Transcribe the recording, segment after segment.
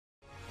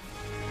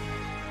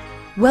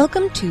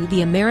Welcome to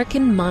the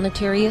American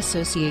Monetary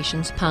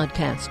Association's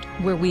podcast,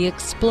 where we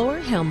explore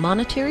how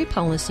monetary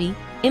policy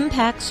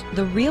impacts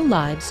the real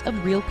lives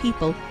of real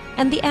people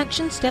and the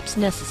action steps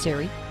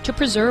necessary to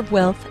preserve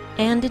wealth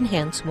and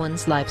enhance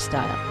one's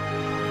lifestyle.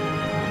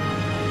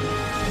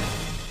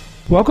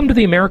 Welcome to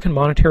the American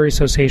Monetary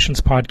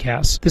Association's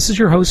podcast. This is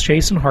your host,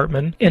 Jason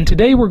Hartman, and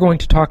today we're going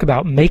to talk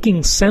about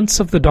making sense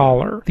of the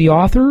dollar. The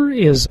author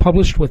is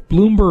published with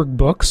Bloomberg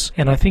Books,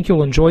 and I think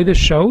you'll enjoy this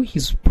show.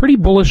 He's pretty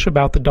bullish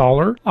about the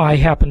dollar. I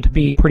happen to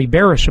be pretty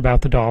bearish about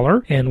the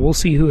dollar, and we'll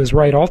see who is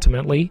right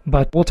ultimately,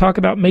 but we'll talk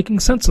about making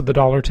sense of the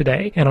dollar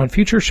today. And on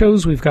future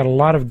shows, we've got a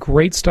lot of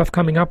great stuff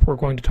coming up. We're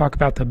going to talk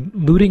about the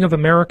looting of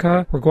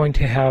America. We're going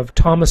to have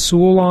Thomas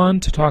Sewell on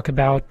to talk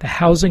about the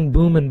housing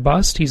boom and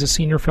bust. He's a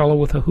senior fellow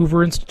with the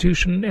Hoover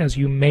Institution, as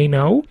you may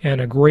know,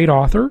 and a great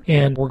author.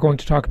 And we're going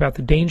to talk about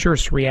the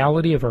dangerous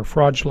reality of our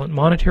fraudulent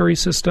monetary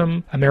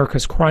system,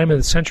 America's crime of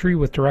the century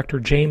with director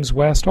James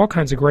West, all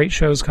kinds of great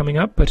shows coming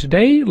up. But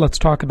today, let's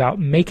talk about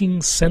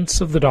making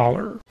sense of the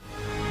dollar.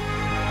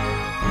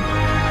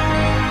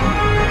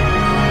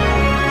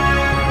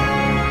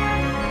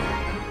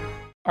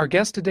 Our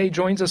guest today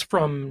joins us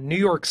from New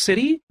York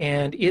City,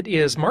 and it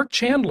is Marc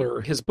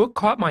Chandler. His book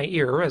caught my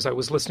ear as I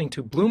was listening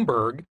to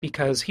Bloomberg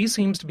because he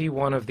seems to be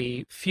one of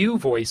the few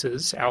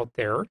voices out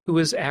there who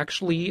is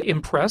actually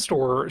impressed,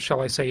 or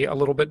shall I say, a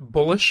little bit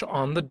bullish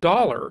on the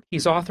dollar.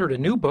 He's authored a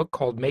new book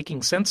called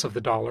Making Sense of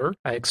the Dollar,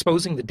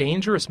 exposing the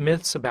dangerous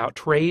myths about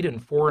trade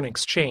and foreign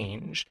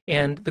exchange.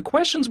 And the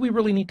questions we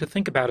really need to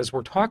think about as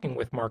we're talking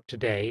with Marc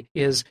today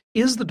is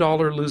the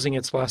dollar losing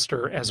its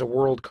luster as a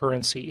world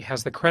currency?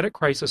 Has the credit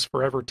crisis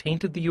forever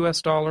tainted the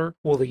U.S. dollar?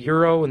 Will the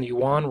euro and the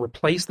yuan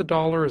replace the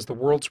dollar as the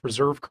world's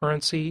reserve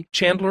currency?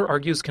 Chandler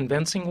argues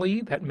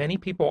convincingly that many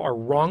people are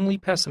wrongly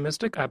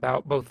pessimistic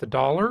about both the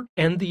dollar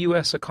and the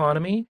U.S.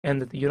 economy, and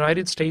that the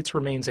United States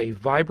remains a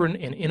vibrant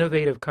and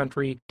innovative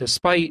country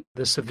despite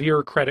the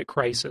severe credit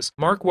crisis.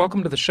 Marc,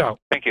 welcome to the show.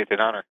 Thank you. It's an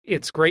honor.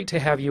 It's great to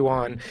have you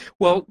on.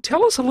 Well,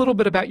 tell us a little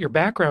bit about your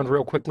background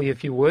real quickly,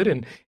 if you would,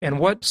 and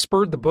what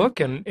spurred the book,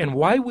 and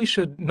why we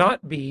should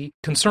not be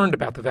concerned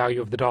about the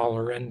value of the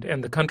dollar and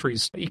the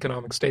country's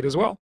economic state as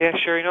well. Yeah,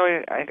 sure. You know,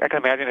 I can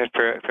imagine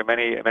that for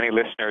many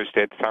listeners,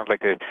 that sounds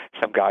like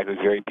some guy who's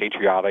very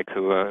patriotic,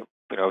 who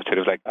sort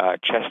of like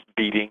chest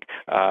beating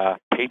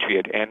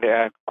patriot, and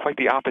quite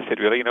the opposite,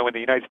 really. You know, when the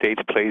United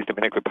States plays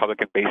Dominican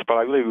Republican baseball,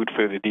 I really root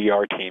for the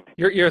DR team.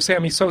 You're a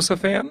Sammy Sosa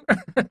fan?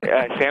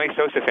 Sammy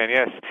Sosa fan,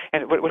 yes.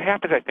 And what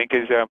happens, I think,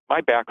 is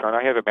my background.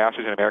 I have a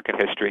master's in American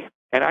history,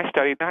 and I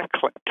studied not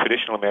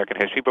traditional American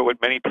history, but what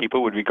many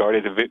people would regard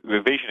as a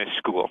revisionist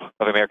school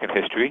of American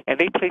history. And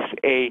they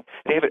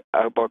have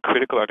a more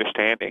critical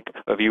understanding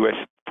of U.S.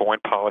 foreign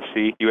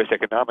policy, U.S.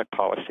 economic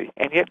policy,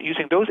 and yet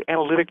using those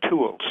analytic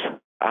tools.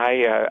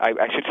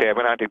 I should say I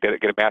went on to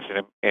get a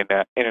master's in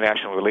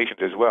international relations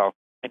as well.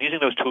 And using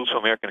those tools from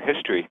American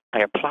history, I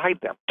applied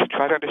them to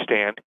try to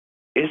understand,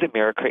 is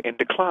America in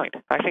decline?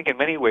 I think in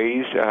many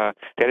ways that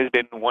has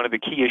been one of the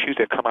key issues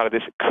that come out of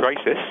this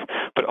crisis,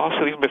 but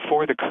also even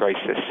before the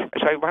crisis.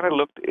 So I want to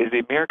look, is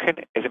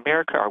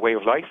America our way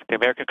of life? The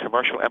American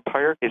commercial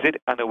empire, is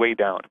it on the way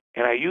down?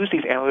 And I use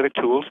these analytic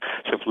tools,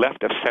 sort of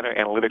left of center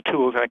analytic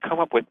tools, and I come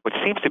up with what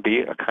seems to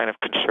be a kind of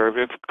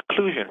conservative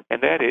conclusion,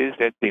 and that is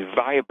that the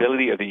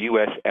viability of the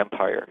U.S.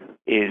 empire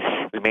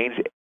remains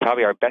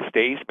probably our best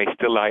days may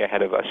still lie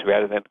ahead of us,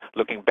 rather than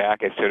looking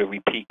back at sort of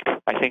we peaked.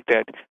 I think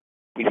that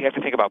we have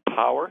to think about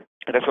power,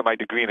 and that's what my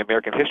degree in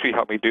American history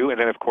helped me do. And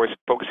then, of course,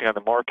 focusing on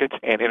the markets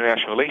and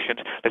international relations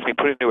lets me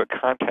put it into a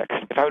context.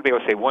 If I would be able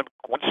to say one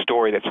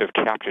story that sort of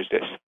captures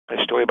this,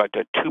 a story about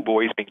the two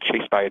boys being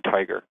chased by a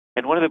tiger.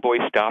 And one of the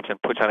boys stops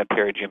and puts on a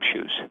pair of gym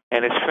shoes.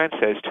 And his friend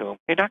says to him,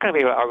 "You're not going to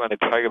be able to outrun the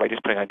tiger by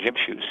just putting on gym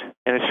shoes."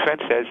 And his friend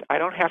says, "I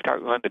don't have to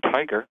outrun the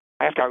tiger.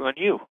 I have to outrun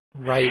you."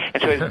 Right.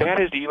 And so as bad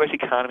as the U.S.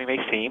 economy may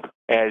seem,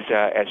 as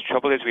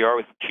troubled as we are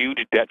with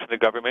huge debt from the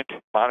government,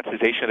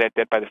 monetization of that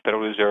debt by the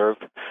Federal Reserve,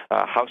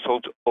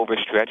 households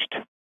overstretched,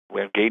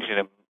 we're engaged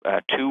in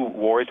two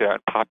wars that are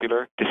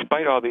unpopular.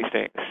 Despite all these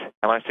things,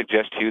 I want to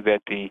suggest to you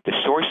that the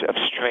source of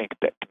strength,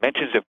 the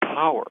dimensions of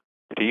power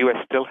that the U.S.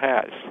 still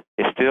has,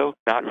 is still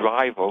not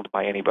rivaled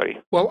by anybody.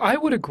 Well, I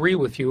would agree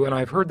with you, and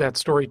I've heard that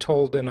story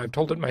told, and I've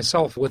told it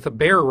myself, with a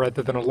bear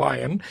rather than a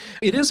lion.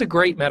 It is a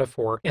great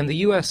metaphor, and the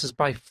U.S. is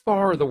by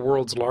far the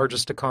world's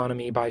largest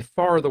economy, by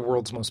far the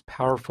world's most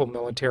powerful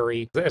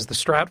military. As the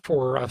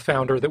Stratfor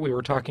founder that we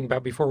were talking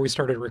about before we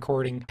started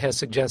recording has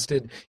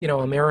suggested,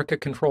 America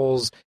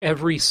controls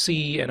every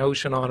sea and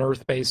ocean on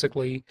Earth,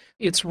 basically.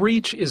 Its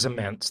reach is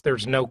immense.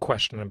 There's no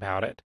question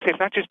about it. It's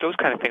not just those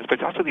kind of things, but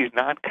it's also these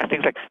non-kind of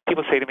things like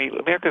people say to me,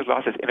 America's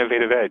lost its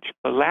innovative edge.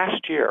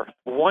 Last year,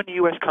 one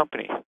U.S.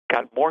 company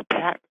got more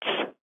patents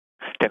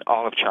than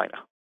all of China.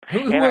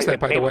 Who was that,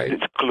 by the way?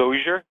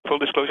 Full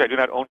disclosure, I do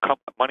not own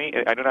money.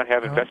 I do not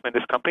have investment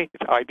in this company.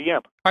 It's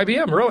IBM.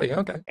 IBM, really?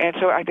 Okay. And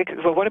so I think,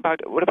 well, what about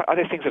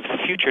other things of the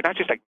future, not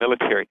just like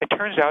military? It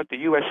turns out the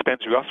U.S.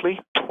 spends roughly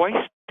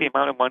twice the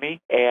amount of money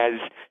as,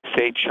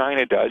 say,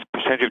 China does,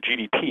 percentage of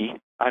GDP,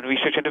 on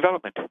research and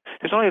development.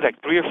 There's only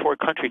like 3 or 4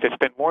 countries that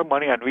spend more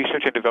money on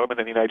research and development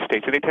than the United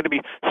States, and they tend to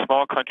be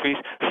small countries: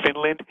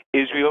 Finland,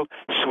 Israel,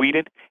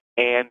 Sweden,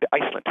 and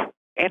Iceland.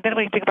 And then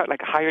when you think about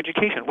like higher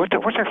education, what's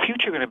our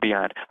future going to be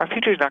on? Our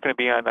future is not going to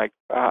be on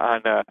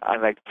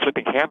like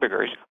flipping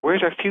hamburgers.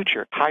 Where's our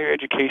future? Higher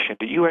education.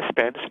 The U.S.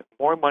 spends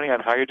more money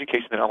on higher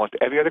education than almost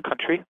every other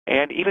country.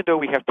 And even though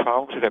we have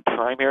problems with our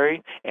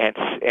primary and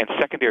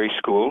secondary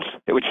schools,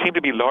 which seem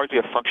to be largely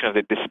a function of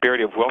the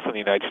disparity of wealth in the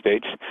United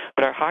States,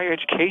 but our higher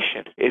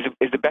education is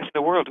the best in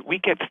the world. We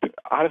get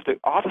out of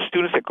all the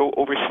students that go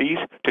overseas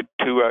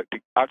to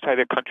outside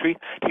their country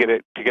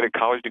to get a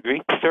college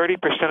degree,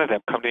 30% of them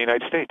come to the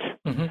United States.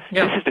 Mm-hmm.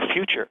 Yeah. This is the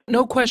future.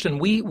 No question.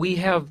 We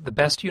have the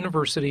best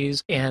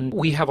universities, and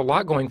we have a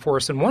lot going for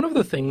us. And one of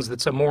the things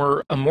that's a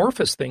more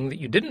amorphous thing that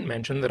you didn't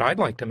mention that I'd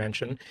like to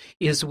mention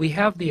is we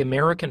have the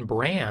American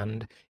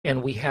brand,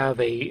 and we have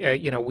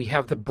we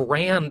have the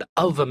brand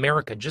of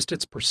America, just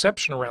its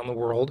perception around the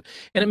world.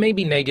 And it may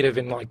be negative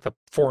in like the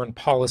foreign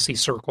policy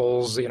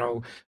circles.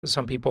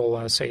 Some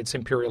people say it's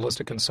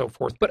imperialistic and so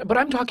forth. But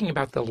I'm talking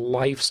about the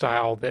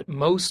lifestyle that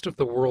most of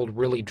the world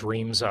really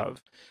dreams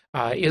of.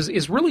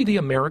 Is really the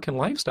American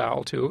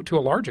lifestyle to a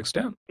large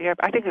extent. Yeah,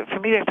 I think for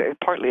me,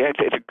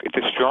 it's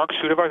a strong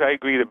suit of ours. I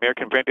agree. The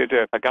American brand.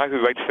 There's a guy who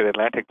writes for the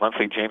Atlantic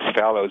Monthly, James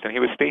Fallows, and he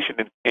was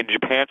stationed in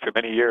Japan for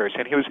many years.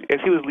 And as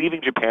he was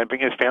leaving Japan,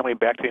 bringing his family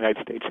back to the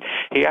United States,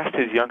 he asked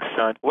his young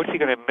son, "What's he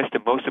going to miss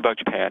the most about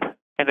Japan?"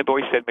 And the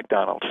boy said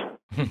McDonald's.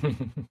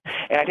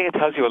 And I think it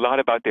tells you a lot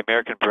about the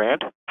American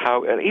brand.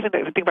 How even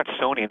the thing about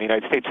Sony in the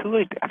United States.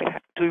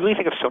 Do you really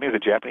think of Sony as a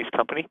Japanese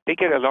company? They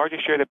get a larger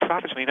share of the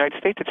profits from the United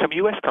States than some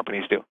U.S.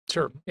 companies do.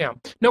 Sure. Yeah.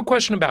 No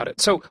question about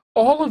it. So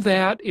all of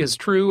that is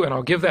true, and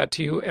I'll give that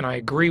to you, and I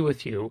agree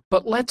with you.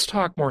 But let's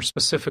talk more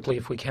specifically,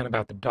 if we can,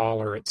 about the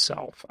dollar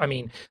itself. I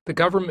mean, the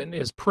government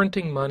is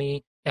printing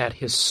money at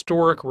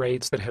historic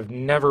rates that have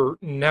never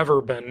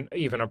been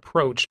even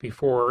approached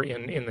before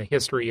in the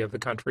history of the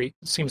country.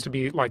 It seems to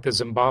be like the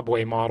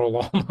Zimbabwe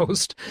model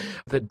almost.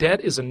 The debt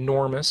is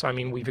enormous. I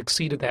mean, we've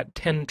exceeded that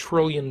 $10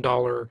 trillion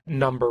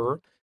number.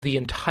 The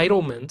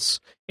entitlements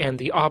and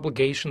the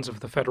obligations of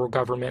the federal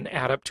government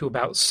add up to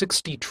about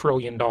 $60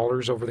 trillion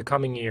over the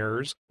coming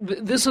years.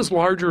 This is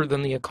larger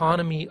than the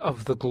economy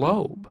of the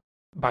globe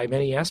by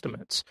many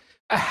estimates.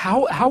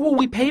 How will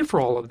we pay for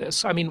all of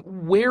this? I mean,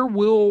 where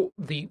will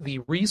the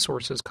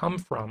resources come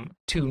from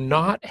to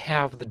not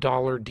have the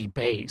dollar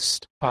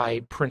debased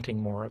by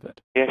printing more of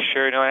it? Yeah,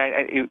 sure. No,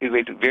 it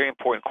was a very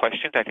important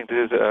question. I think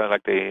this is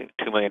like the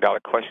 $2 million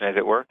question, as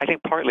it were. I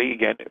think partly,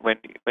 again, when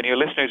your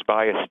listeners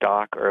buy a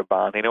stock or a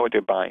bond, they know what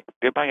they're buying.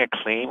 They're buying a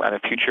claim on a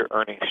future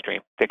earnings stream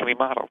that can be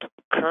modeled.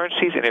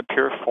 Currencies in their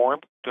pure form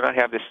do not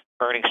have this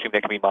earnings stream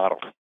that can be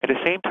modeled. At the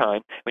same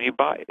time, when you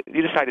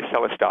decide to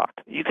sell a stock,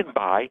 you can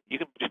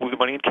just move the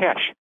money in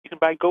cash. You can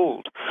buy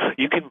gold.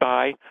 You can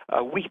buy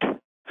wheat.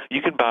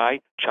 You can buy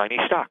Chinese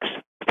stocks.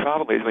 The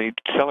problem is when you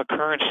sell a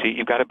currency,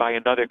 you've got to buy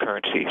another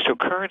currency. So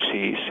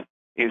currencies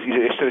is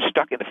sort of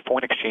stuck in the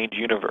foreign exchange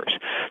universe.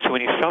 So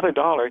when you sell the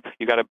dollar,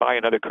 you've got to buy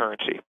another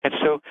currency. And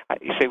so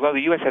you say, well,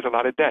 the U.S. has a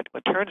lot of debt.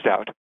 Well, it turns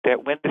out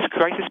that when this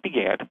crisis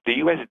began, the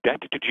U.S.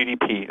 debt to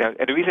GDP, now,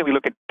 and the reason we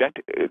look at debt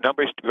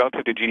numbers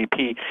relative to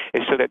GDP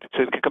is so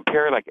we can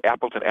compare like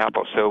apples and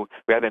apples. So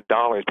rather than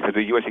dollars, because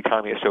the U.S.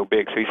 economy is so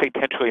big. So you say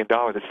 $10 trillion,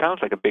 it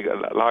sounds like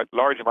a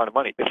large amount of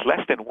money. It's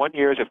less than 1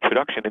 year of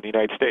production in the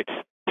United States.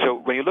 So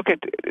when you look at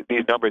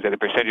these numbers as a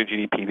percentage of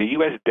GDP, the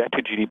U.S. debt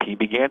to GDP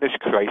began this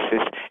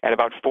crisis at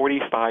about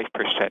 45%.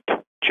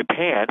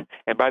 Japan,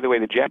 and by the way,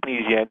 the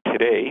Japanese yen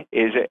today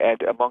is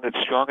at among its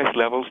strongest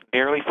levels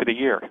nearly for the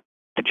year.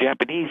 The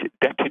Japanese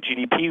debt to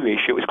GDP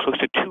ratio is close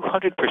to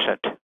 200%.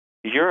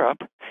 Europe,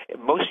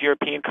 most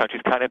European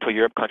countries, continental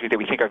Europe countries that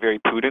we think are very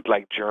prudent,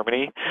 like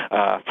Germany,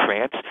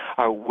 France,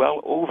 are well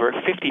over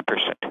 50%.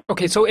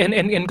 Okay, so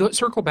and go,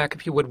 circle back,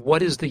 if you would,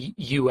 what is the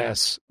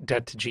U.S.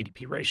 debt to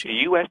GDP ratio? The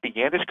U.S.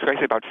 began this crisis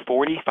at about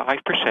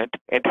 45%,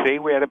 and today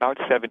we're at about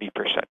 70%.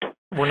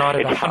 We're not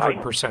at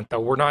 100%, though.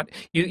 We're not,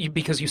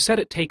 because you said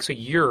it takes a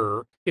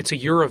year. It's a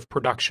year of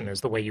production, is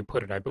the way you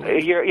put it, I believe.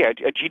 A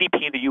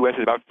GDP in the U.S.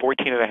 is about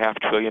 $14.5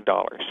 trillion.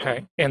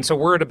 Okay, and so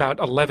we're at about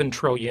 $11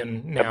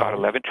 trillion now. About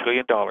 $11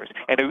 trillion.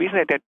 And the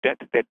reason that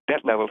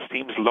debt level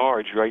seems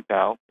large right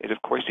now is,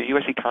 of course, the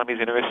U.S. economy is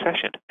in a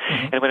recession.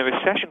 Mm-hmm. And when a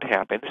recession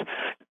happens,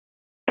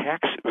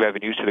 tax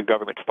revenues to the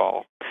government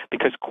fall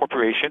because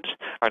corporations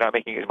are not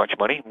making as much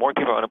money. More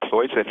people are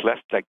unemployed, so that's less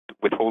like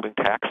withholding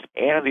tax.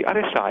 And on the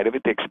other side of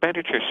it, the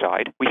expenditure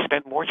side, we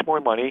spend much more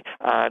money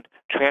on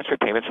transfer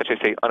payments, such as,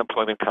 say,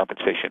 unemployment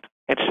compensation.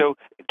 And so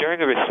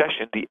during a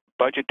recession, the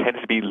budget tends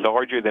to be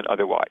larger than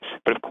otherwise.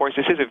 But of course,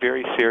 this is a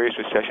very serious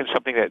recession,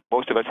 something that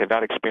most of us have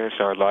not experienced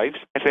in our lives.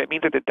 And so that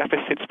means that the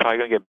deficit's probably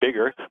going to get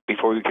bigger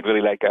before we can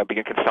really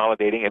begin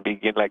consolidating and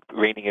begin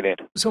reining it in.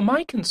 So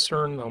my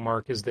concern, though,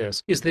 Mark, is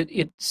that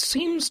it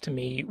seems to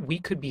me we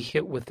could be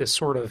hit with this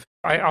sort of,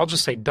 I'll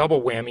just say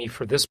double whammy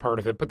for this part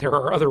of it, but there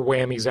are other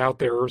whammies out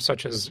there,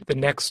 such as the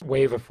next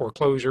wave of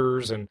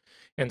foreclosures and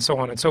and so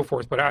on and so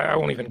forth, but I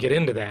won't even get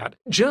into that.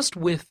 Just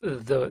with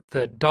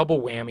the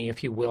double whammy,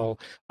 if you will,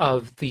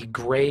 of the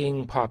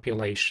graying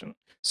population.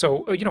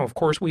 So, of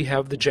course, we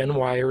have the Gen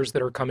Yers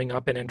that are coming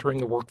up and entering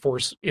the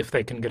workforce if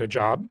they can get a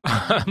job.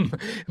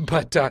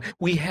 But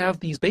we have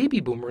these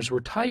baby boomers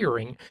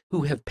retiring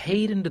who have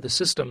paid into the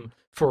system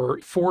for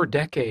 4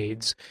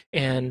 decades.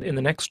 And in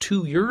the next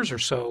 2 years or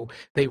so,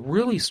 they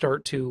really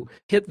start to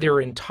hit their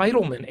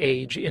entitlement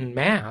age in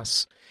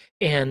mass.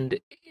 And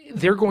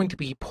they're going to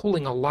be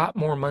pulling a lot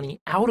more money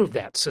out of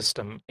that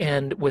system.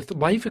 And with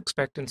life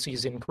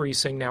expectancies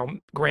increasing, now,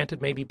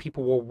 granted, maybe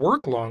people will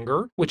work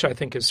longer, which I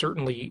think is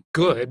certainly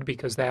good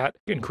because that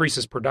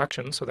increases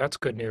production. So that's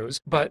good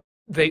news. But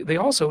they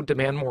also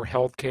demand more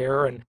health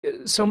care. And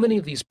so many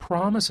of these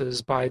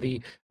promises by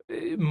the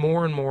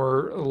more and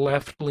more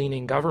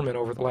left-leaning government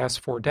over the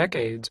last 4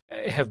 decades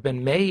have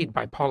been made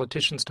by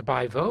politicians to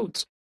buy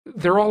votes.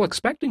 They're all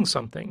expecting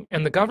something,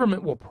 and the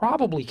government will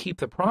probably keep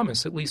the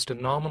promise, at least in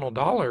nominal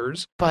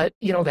dollars, but,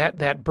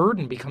 that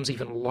burden becomes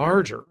even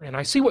larger. And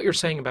I see what you're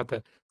saying about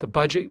the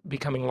budget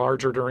becoming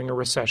larger during a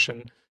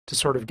recession to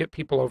sort of get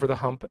people over the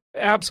hump.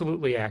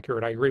 Absolutely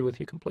accurate. I agree with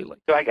you completely.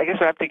 So I guess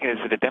what I'm thinking is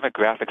the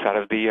demographics out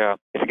of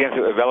it's again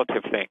a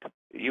relative thing.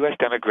 U.S.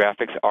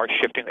 demographics are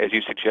shifting, as you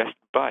suggest,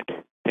 but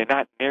they're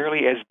not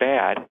nearly as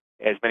bad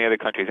as many other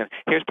countries. And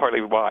here's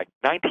partly why.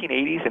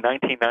 1980s and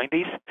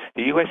 1990s,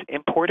 the U.S.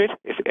 imported,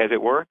 as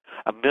it were,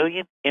 1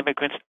 million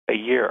immigrants a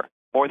year,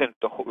 more than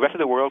the rest of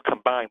the world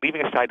combined,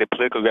 leaving aside the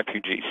political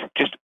refugees.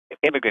 Just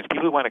immigrants,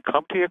 people who want to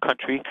come to your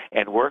country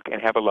and work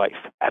and have a life.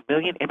 1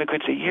 million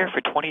immigrants a year for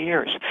 20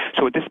 years.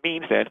 So what this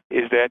means then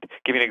is that,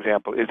 give you an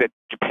example, is that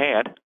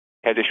Japan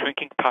has a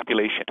shrinking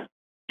population.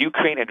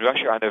 Ukraine and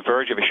Russia are on the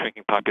verge of a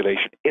shrinking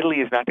population. Italy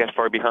is not that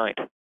far behind.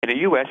 In the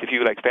U.S., if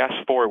you fast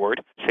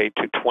forward, say,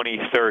 to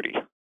 2030,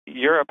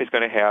 Europe is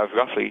going to have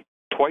roughly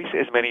twice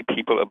as many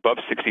people above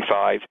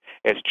 65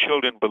 as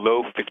children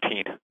below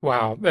 15.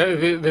 Wow.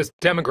 The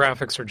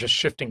demographics are just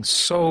shifting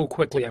so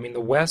quickly. I mean,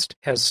 the West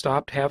has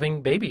stopped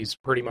having babies,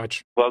 pretty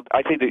much. Well,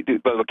 I think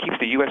what keeps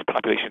the U.S.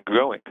 population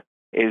growing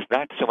is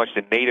not so much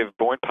the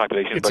native-born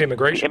population, it's but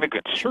immigration. The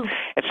immigrants. Sure.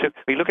 And so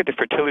we look at the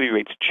fertility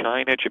rates,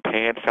 China,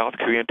 Japan, South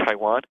Korea, and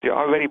Taiwan, they're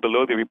already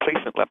below the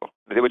replacement level,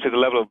 which is the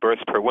level of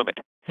births per woman,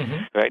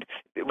 right?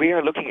 We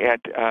are looking at,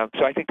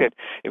 so I think that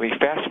if we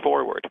fast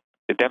forward,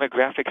 the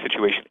demographic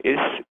situation is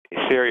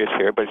serious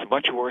here, but it's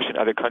much worse in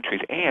other countries.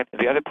 And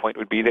the other point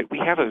would be that we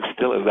have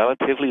still a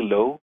relatively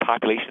low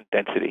population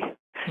density.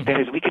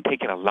 That is, we could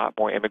take in a lot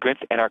more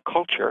immigrants, and our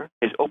culture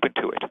is open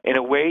to it. In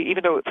a way,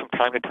 even though from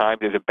time to time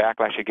there's a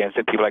backlash against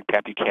it, people like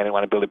Pat Buchanan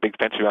want to build a big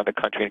fence around the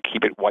country and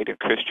keep it white and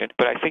Christian.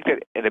 But I think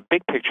that in the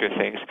big picture of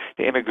things,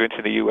 the immigrants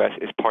in the U.S.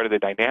 is part of the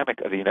dynamic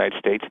of the United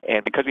States.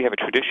 And because we have a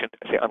tradition,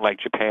 say, unlike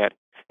Japan,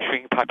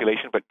 shrinking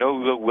population, but no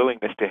real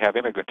willingness to have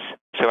immigrants.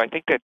 So I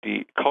think that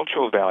the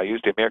cultural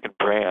values, the American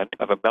brand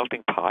of a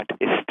melting pot,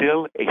 is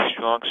still a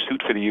strong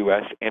suit for the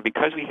U.S. And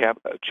because we have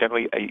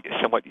generally a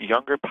somewhat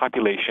younger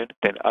population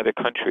than other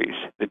countries,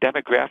 the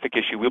demographic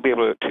issue we'll be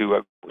able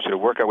to sort of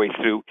work our way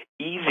through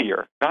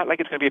easier. Not like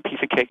it's going to be a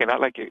piece of cake, and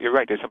not like, you're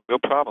right, there's some real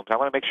problems. I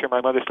want to make sure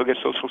my mother still gets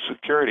Social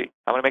Security.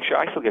 I want to make sure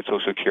I still get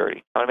Social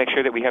Security. I want to make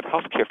sure that we have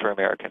health care for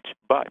Americans.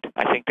 But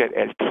I think that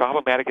as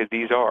problematic as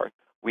these are,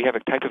 we have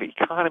a type of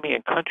economy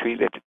and country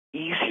that's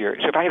easier.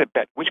 So if I had to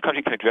bet which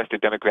country can address the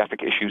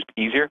demographic issues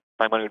easier,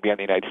 my money would be on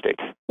the United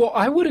States. Well,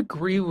 I would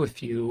agree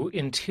with you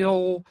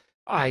until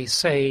I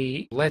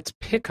say, let's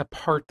pick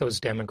apart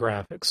those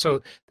demographics.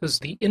 So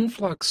the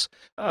influx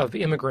of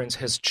immigrants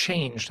has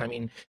changed. I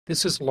mean,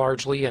 this is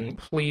largely, and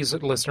please,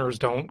 listeners,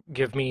 don't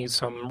give me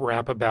some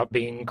rap about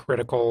being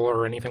critical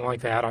or anything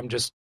like that. I'm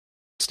just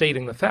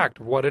stating the fact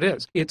of what it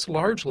is. It's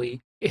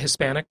largely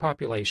Hispanic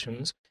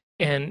populations,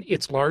 and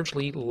it's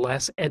largely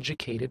less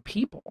educated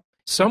people.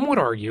 Some would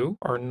argue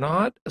are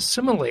not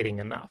assimilating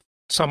enough.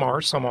 Some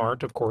are, some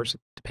aren't, of course,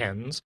 it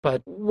depends.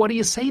 But what do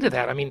you say to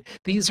that? I mean,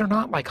 these are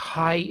not like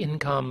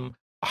high-income,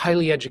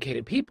 highly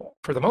educated people,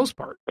 for the most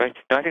part. Right.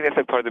 And I think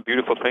that's part of the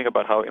beautiful thing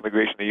about how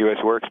immigration in the U.S.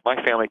 works.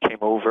 My family came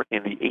over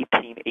in the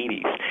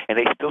 1880s, and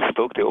they still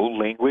spoke the old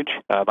language.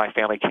 My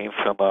family came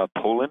from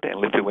Poland and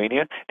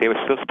Lithuania. They were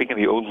still speaking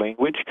the old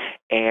language,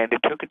 and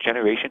it took a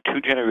generation, 2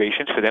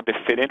 generations for them to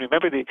fit in.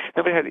 Remember you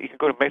can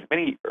go to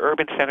many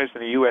urban centers in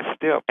the U.S.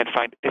 still and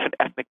find different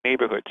ethnic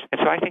neighborhoods. And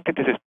so I think that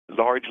this is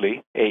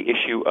largely a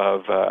issue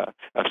of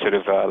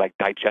like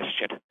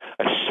digestion.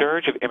 A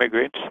surge of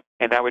immigrants,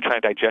 and now we're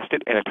trying to digest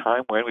it in a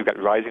time when we've got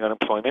rising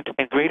unemployment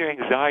and greater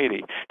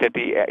anxiety that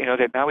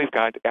that now we've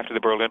got, after the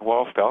Berlin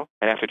Wall fell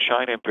and after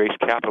China embraced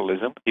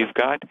capitalism, you've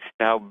got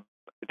now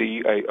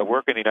a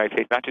worker in the United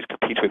States not just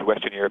competes with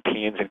Western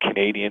Europeans and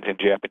Canadians and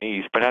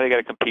Japanese, but now they got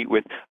to compete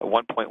with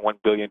 1.1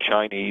 billion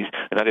Chinese,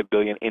 another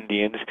billion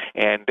Indians,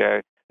 and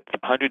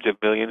hundreds of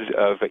millions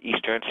of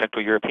Eastern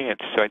Central Europeans.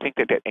 So I think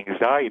that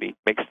anxiety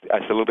makes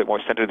us a little bit more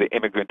centered to the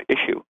immigrant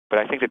issue. But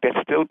I think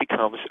that still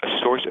becomes a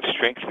source of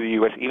strength for the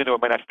U.S., even though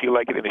it might not feel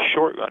like it in the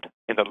short run.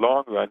 In the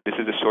long run, this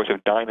is a source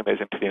of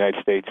dynamism to the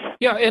United States.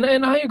 Yeah,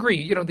 and I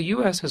agree. The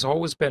U.S. has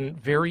always been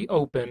very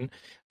open.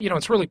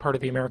 It's really part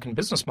of the American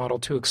business model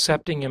to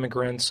accepting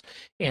immigrants,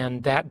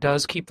 and that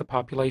does keep the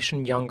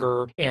population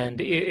younger, and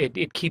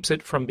it keeps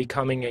it from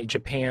becoming a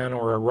Japan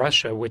or a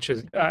Russia, which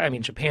is,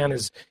 Japan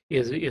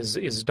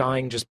is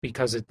dying just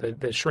because of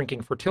the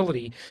shrinking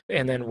fertility,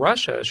 and then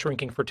Russia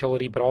shrinking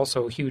fertility, but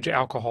also huge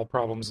alcohol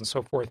problems and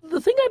so forth.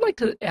 The thing I'd like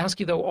to ask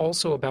you, though,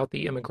 also about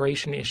the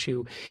immigration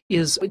issue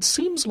is it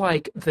seems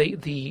like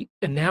the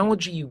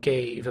analogy you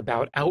gave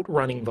about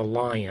outrunning the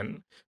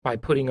lion by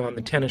putting on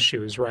the tennis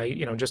shoes, right?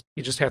 You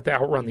just have to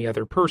outrun the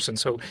other person.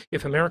 So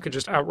if America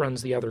just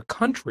outruns the other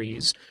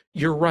countries,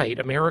 you're right.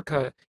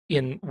 America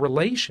in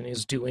relation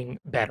is doing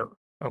better.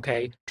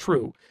 Okay,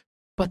 true.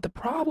 But the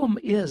problem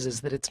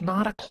is that it's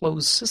not a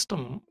closed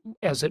system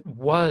as it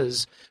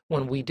was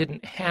when we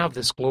didn't have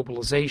this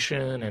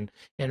globalization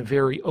and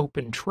very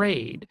open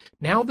trade.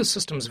 Now the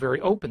system's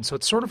very open, so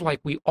it's sort of like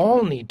we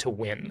all need to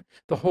win.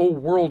 The whole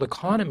world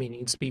economy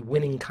needs to be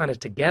winning kind of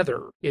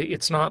together.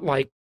 It's not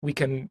like we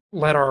can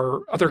let our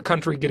other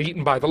country get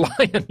eaten by the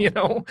lion,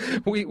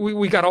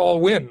 We got to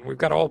all win. We've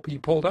got to all be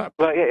pulled up.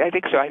 Well, I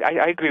think so.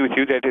 I agree with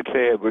you that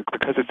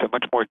because it's a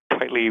much more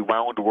tightly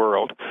wound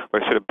world,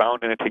 we're sort of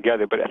bound in it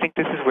together. But I think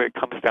this is where it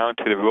comes down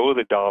to the role of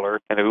the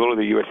dollar and the role of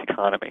the U.S.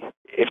 economy.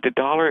 If the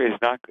dollar is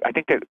not, I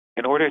think that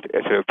in order to,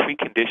 as a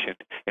precondition,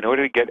 in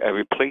order to get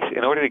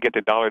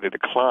the dollar to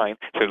decline,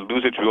 to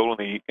lose its role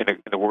in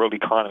the world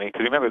economy.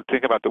 Because remember,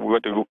 think about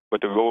what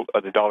the role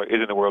of the dollar is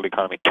in the world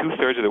economy.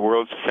 Two-thirds of the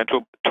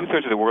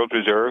world's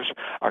reserves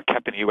are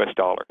kept in U.S.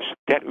 dollars.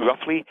 That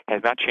roughly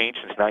has not changed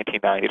since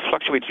 1990. It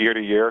fluctuates year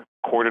to year,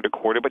 quarter to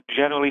quarter, but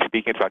generally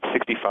speaking, it's about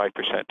 65%.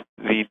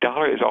 The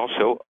dollar is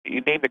also,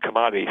 you name the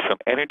commodity, from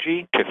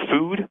energy to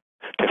food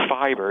to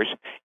fibers,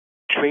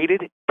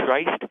 traded,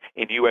 priced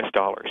in U.S.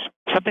 dollars.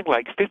 Something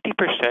like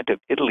 50% of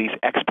Italy's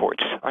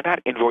exports are not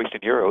invoiced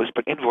in euros,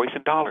 but invoiced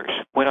in dollars.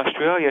 When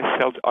Australia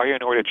sells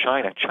iron ore to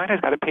China,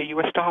 China's got to pay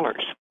U.S.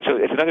 dollars. So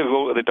it's another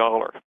role of the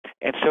dollar.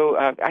 And so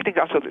I think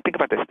also, think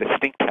about the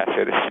stink test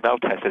or the smell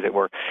test, as it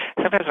were.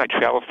 Sometimes when I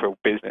travel for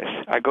business,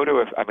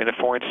 I'm in a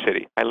foreign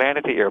city. I land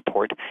at the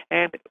airport,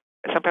 and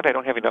sometimes I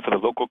don't have enough of the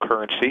local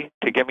currency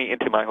to get me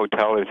into my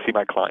hotel to see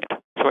my client.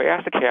 So I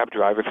ask the cab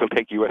driver if he'll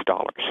take U.S.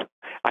 dollars.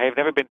 I have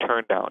never been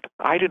turned down.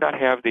 I do not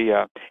have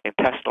the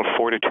intestinal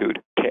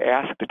fortitude to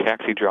ask the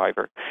taxi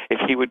driver if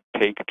he would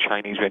take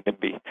Chinese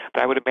renminbi.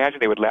 But I would imagine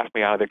they would laugh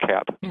me out of their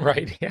cab.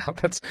 Right. Yeah,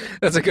 that's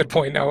a good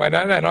point. No, and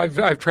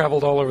I've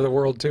traveled all over the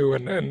world too,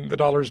 and the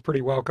dollar is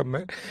pretty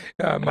welcome.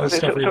 So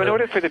in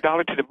order for the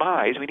dollar to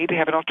demise, we need to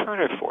have an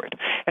alternative for it.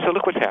 And so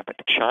look what's happened.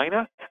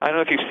 China. I don't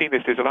know if you've seen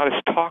this. There's a lot of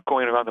talk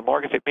going around the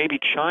market that maybe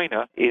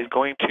China is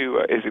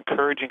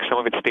encouraging some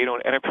of its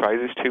state-owned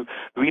enterprises to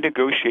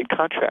renegotiate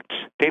contracts.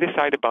 They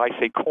decided to buy,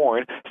 say,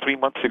 corn 3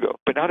 months ago,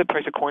 but now the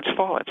price of corn's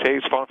fallen. Say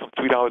it's fallen from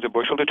 $3 a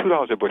bushel to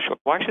 $2 a bushel.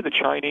 Why should the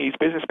Chinese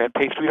businessman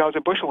pay $3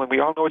 a bushel when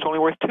we all know it's only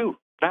worth $2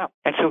 now?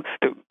 And so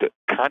the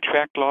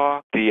contract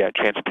law, the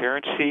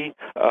transparency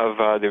of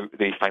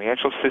the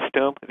financial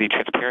system, the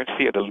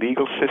transparency of the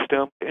legal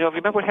system.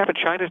 Remember what happened?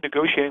 China's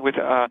negotiating with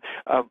an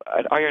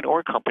iron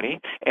ore company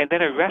and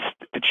then arrest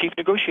the chief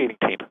negotiating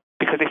team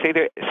because they say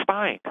they're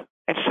spying.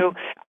 And so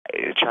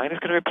China's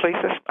going to replace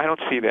us? I don't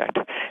see that.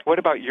 What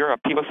about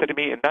Europe? People said to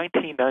me in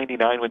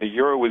 1999 when the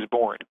euro was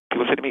born,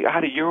 people said to me,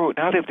 the euro,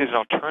 now that there's an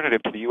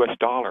alternative to the U.S.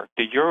 dollar,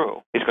 the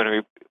euro is going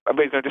to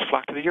everybody's going to just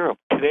flock to the euro.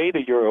 Today,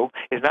 the euro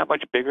is not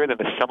much bigger than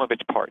the sum of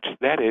its parts.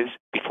 That is,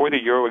 before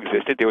the euro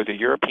existed, there was a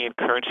European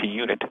currency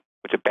unit,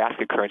 which is a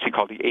basket currency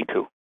called the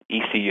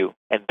ECU.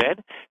 And then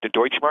the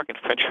Deutschmark and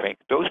French franc.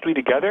 Those three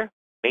together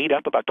made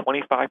up about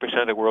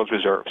 25% of the world's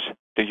reserves.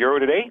 The euro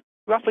today,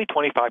 roughly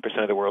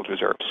 25% of the world's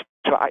reserves.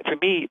 So for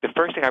me, the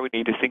first thing I would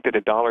need to think that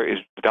the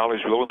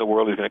dollar's role in the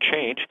world is going to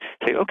change.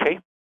 Say, okay,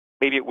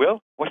 maybe it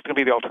will. What's going to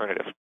be the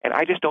alternative? And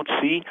I just don't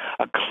see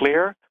a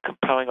clear,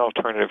 compelling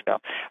alternative now.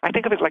 I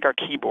think of it like our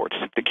keyboards,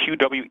 the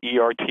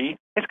QWERT.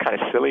 It's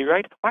kind of silly,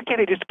 right? Why can't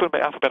they just put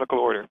them in alphabetical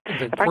order?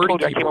 If I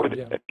told you I came up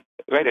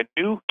with a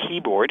new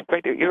keyboard,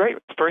 right? You're right,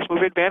 first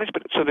mover advantage,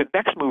 but so the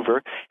next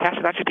mover has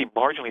to not just be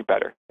marginally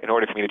better in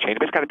order for me to change,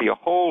 but it's got to be a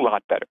whole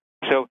lot better.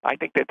 So I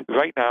think that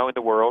right now in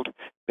the world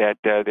that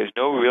there's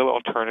no real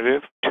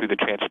alternative to the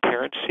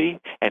transparency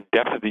and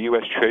depth of the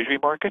U.S. Treasury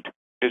market.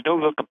 There's no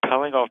real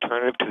compelling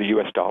alternative to the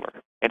U.S. dollar.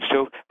 And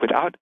so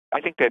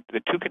I think that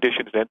the two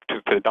conditions then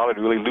for the dollar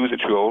to really lose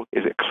its role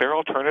is a clear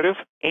alternative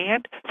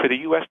and for the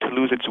U.S. to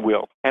lose its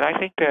will. And I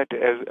think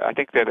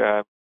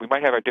that we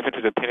might have our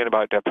differences of opinion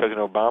about President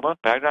Obama,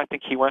 but I do not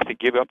think he wants to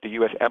give up the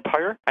U.S.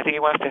 empire. I think he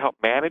wants to help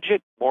manage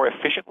it more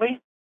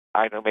efficiently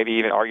I don't know, maybe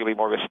even arguably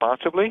more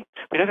responsibly,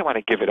 but he doesn't want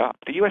to give it up.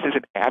 The U.S.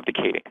 isn't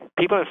abdicating.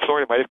 People in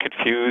Florida might have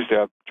confused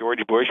George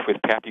Bush with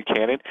Pat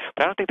Buchanan,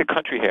 but I don't think the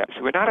country has.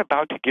 We're not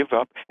about to give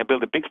up and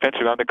build a big fence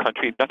around the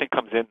country. Nothing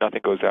comes in,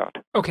 nothing goes out.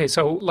 Okay,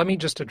 so let me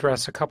just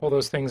address a couple of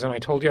those things, and I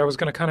told you I was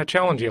going to kind of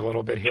challenge you a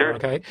little bit here, Sure.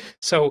 okay?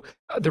 So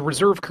the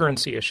reserve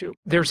currency issue.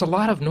 There's a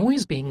lot of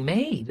noise being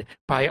made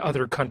by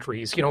other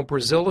countries. You know,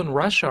 Brazil and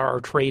Russia are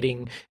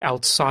trading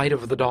outside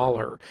of the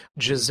dollar.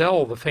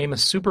 Giselle, the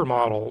famous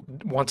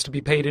supermodel, wants to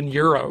be paid in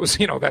euros.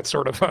 You know, that's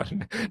sort of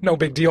no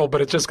big deal,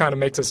 but it just kind of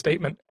makes a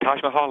statement. Taj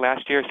Mahal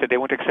last year said they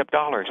won't accept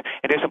dollars.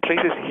 And there's some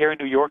places here in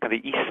New York on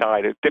the east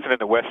side, it's different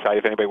than the west side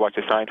if anybody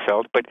watches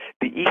Seinfeld, but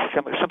the east,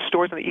 some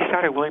stores on the east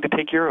side are willing to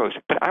take euros.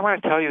 But I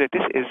want to tell you that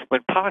this is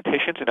when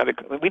politicians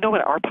and we know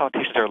when our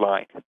politicians are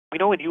lying. We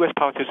know when U.S.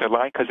 politicians are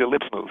lying because their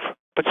lips move.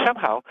 But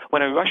somehow,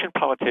 when a Russian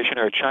politician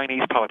or a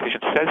Chinese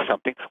politician says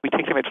something, we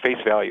take them at face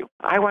value.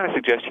 I want to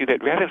suggest to you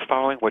that rather than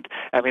following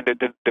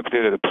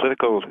the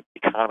political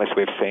economist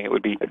way of saying it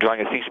would be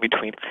drawing a distinction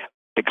between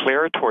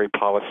declaratory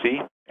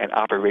policy and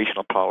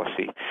operational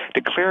policy.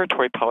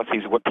 Declaratory policy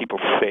is what people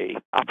say.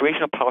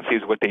 Operational policy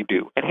is what they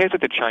do. And here's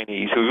what the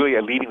Chinese, who really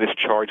are leading this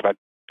charge about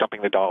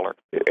dumping the dollar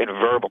in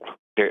verbal,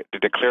 the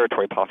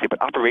declaratory policy. But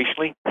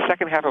operationally,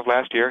 second half of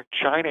last year,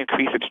 China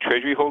increased its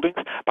treasury holdings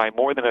by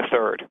more than a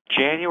third.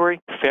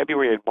 January,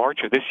 February, and March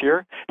of this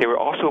year, they were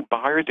also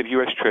buyers of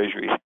U.S.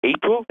 treasuries.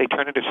 April, they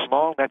turned into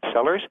small net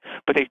sellers,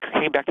 but they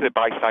came back to the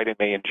buy side in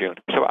May and June.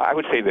 So I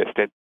would say this,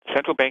 that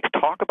central banks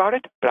talk about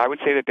it, but I would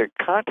say that the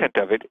content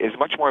of it is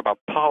much more about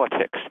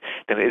politics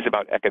than it is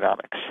about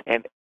economics.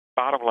 And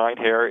bottom line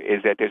here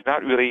is that there's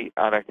not really,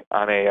 on a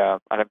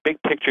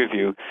big picture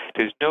view,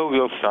 there's no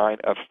real sign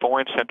of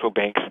foreign central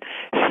banks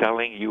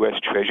selling U.S.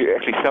 treasuries,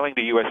 actually selling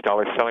the U.S.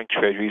 dollar, selling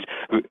treasuries,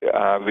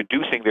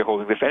 reducing their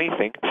holdings. If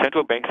anything,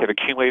 central banks have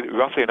accumulated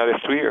roughly another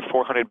 $300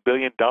 or $400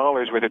 billion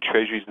worth of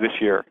treasuries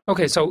this year.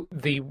 Okay, so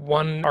the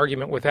one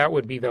argument with that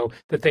would be, though,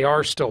 that they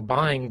are still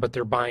buying, but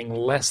they're buying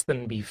less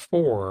than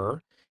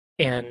before,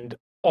 and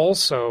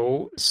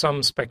also,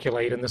 some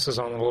speculate, and this is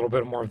on a little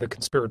bit more of the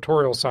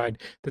conspiratorial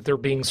side, that they're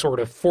being sort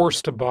of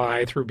forced to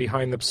buy through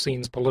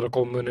behind-the-scenes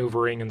political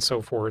maneuvering and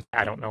so forth.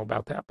 I don't know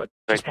about that, but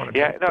just wanted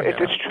to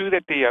it's true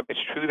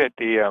that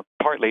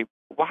partly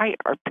why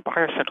are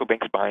central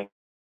banks buying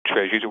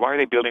treasuries? Why are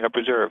they building up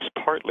reserves?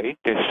 Partly,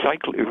 they're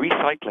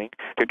recycling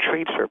their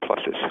trade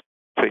surpluses.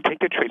 So they take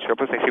their trade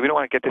surplus and they say, we don't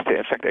want to get this to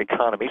affect the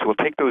economy, so we'll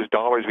take those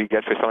dollars we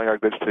get for selling our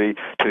goods to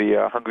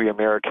the hungry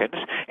Americans,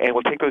 and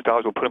we'll take those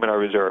dollars, we'll put them in our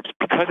reserves.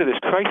 Because of this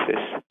crisis,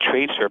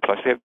 trade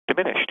surpluses have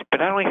diminished. But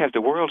not only has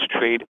the world's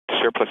trade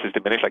surpluses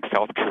diminished, like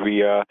South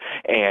Korea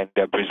and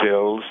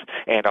Brazil's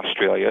and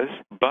Australia's,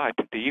 but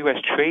the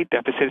U.S. trade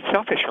deficit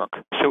itself has shrunk.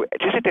 So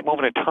just at that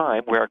moment in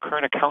time where our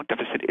current account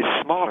deficit is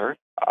smaller,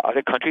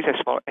 other countries have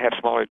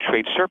smaller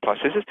trade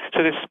surpluses,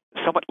 so there's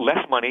somewhat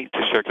less money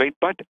to circulate.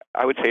 But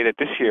I would say that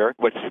this year,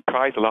 what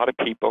surprised a lot of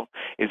people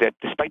is that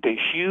despite the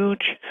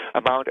huge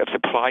amount of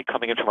supply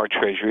coming in from our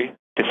Treasury,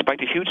 despite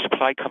the huge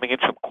supply coming in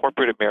from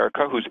corporate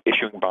America, who's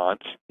issuing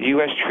bonds, the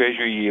U.S.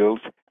 Treasury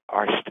yields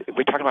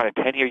we're talking about a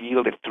 10-year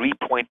yield at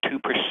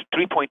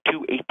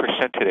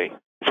 3.28% today.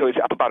 So it's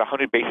up about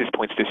 100 basis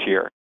points this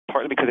year,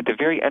 partly because at the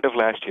very end of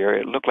last year,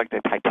 it looked like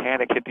the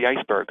Titanic hit the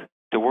iceberg.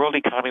 The world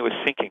economy was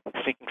sinking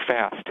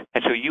fast.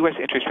 And so U.S.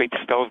 interest rates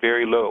fell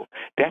very low.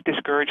 That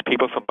discouraged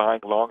people from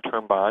buying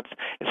long-term bonds.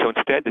 And so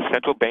instead, the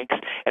central banks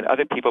and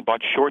other people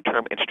bought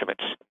short-term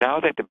instruments. Now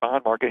that the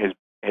bond market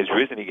has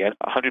risen again,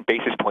 100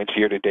 basis points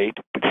year to date,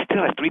 but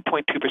still at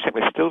 3.2%,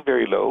 we're still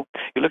very low.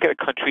 You look at a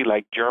country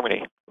like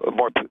Germany,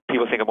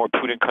 people think a more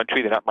prudent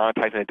country. They're not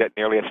monetizing the debt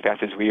nearly as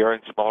fast as we are,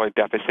 in smaller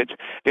deficits.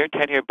 Their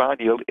 10-year bond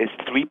yield is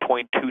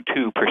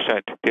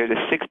 3.22%. There's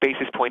a 6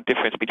 basis point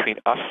difference between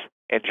us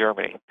and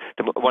Germany,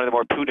 one of the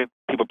more prudent,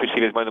 people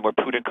perceive as one of the more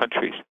prudent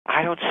countries.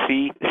 I don't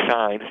see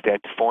signs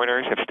that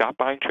foreigners have stopped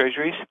buying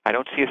treasuries. I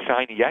don't see a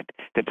sign yet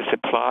that the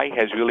supply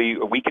has really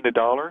weakened the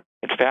dollar.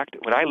 In fact,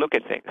 when I look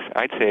at things,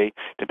 I'd say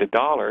that the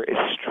dollar is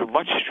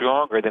much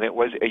stronger than it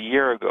was a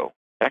year ago.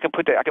 I can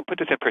put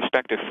this in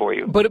perspective for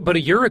you. But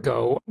a year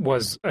ago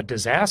was a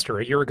disaster.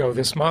 A year ago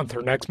this month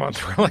or next month,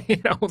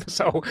 really.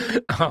 So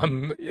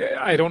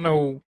I don't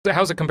know.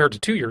 How's it compared to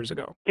 2 years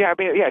ago? Yeah,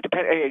 I mean, yeah,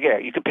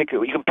 you can pick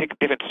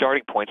different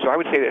starting points. So I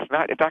would say that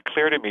it's not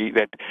clear to me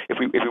that if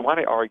we want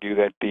to argue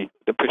that the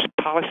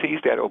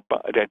policies that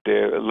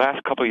the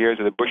last couple of years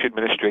of the Bush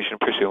administration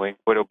pursuing,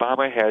 what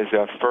Obama has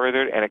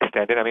furthered and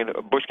extended. I mean,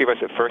 Bush gave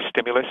us a first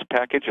stimulus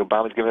package.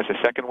 Obama's given us a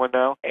second one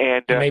now,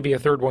 and maybe a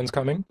third one's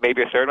coming.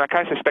 Maybe a third one. I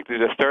kind of suspect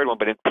there's a third one,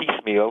 but in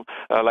piecemeal,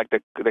 like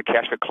the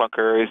cash for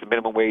clunkers, the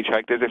minimum wage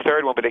hike. There's a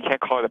third one, but they can't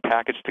call it a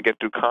package to get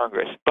through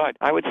Congress. But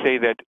I would say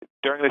that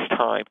during this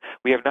time,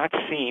 we have not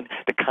seen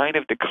the kind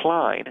of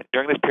decline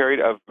during this period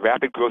of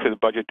rapid growth of the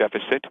budget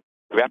deficit,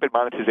 rapid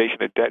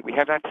monetization of debt. We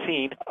have not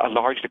seen a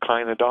large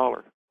decline in the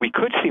dollar. We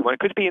could see one. It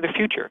could be in the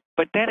future.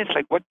 But then it's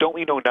like, what don't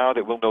we know now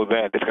that we'll know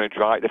then that's going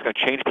to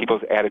change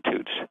people's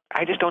attitudes?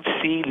 I just don't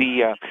see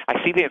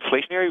I see the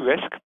inflationary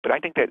risk, but I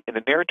think that in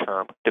the near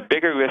term, the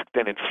bigger risk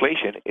than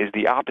inflation is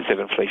the opposite of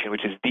inflation,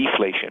 which is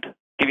deflation.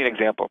 Give you an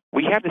example.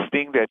 We have this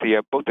thing that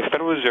both the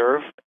Federal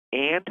Reserve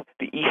and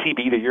the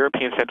ECB, the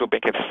European Central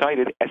Bank, have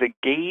cited as a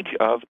gauge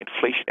of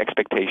inflation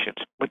expectations.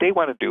 What they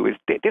want to do is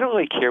they don't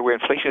really care where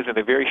inflation is in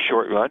the very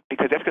short run,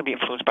 because that's going to be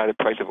influenced by the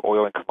price of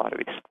oil and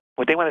commodities.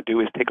 What they want to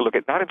do is take a look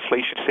at not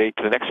inflation, say,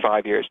 for the next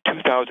 5 years,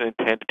 2010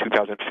 to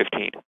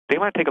 2015. They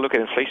want to take a look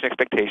at inflation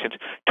expectations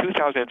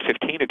 2015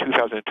 to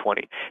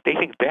 2020. They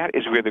think that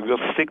is where the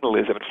real signal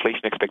is of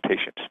inflation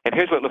expectations. And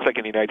here's what it looks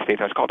like in the United States.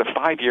 It's called a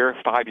five-year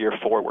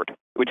forward,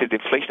 which is the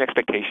inflation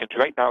expectations.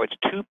 Right now, it's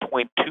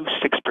 2.26%.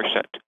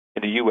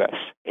 In the U.S.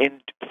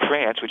 In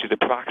France, which is a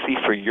proxy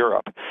for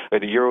Europe, or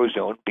the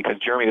Eurozone, because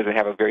Germany doesn't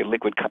have a very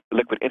liquid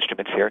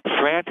instruments here,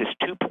 France is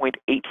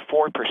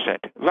 2.84%,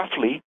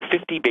 roughly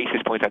 50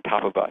 basis points on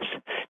top of us.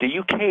 The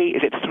U.K.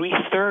 is at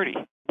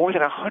 3.30, more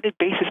than 100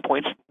 basis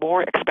points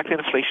more expected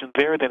inflation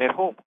there than at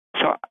home.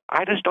 So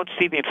I just don't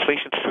see the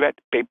inflation threat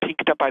being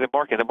picked up by the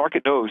market. The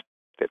market knows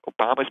that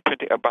Obama's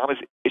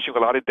issuing a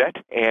lot of debt,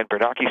 and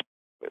Bernanke's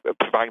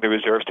providing the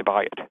reserves to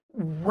buy it.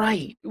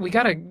 Right. We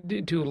got to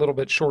do a little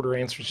bit shorter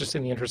answers just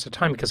in the interest of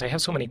time, because I have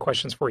so many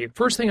questions for you.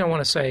 First thing I want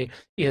to say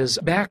is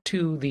back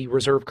to the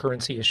reserve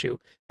currency issue.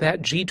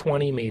 That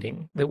G20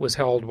 meeting that was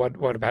held,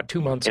 about 2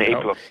 months ago?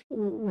 April.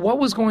 What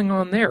was going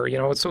on there?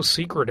 It's so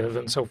secretive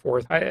and so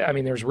forth. I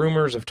mean, there's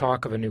rumors of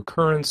talk of a new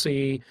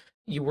currency.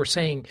 You were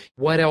saying,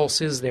 what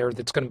else is there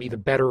that's going to be the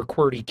better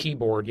QWERTY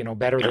keyboard,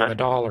 better than the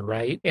dollar,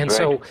 right? And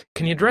so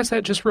can you address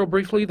that just real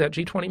briefly, that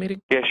G20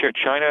 meeting? Yeah, sure.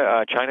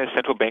 China's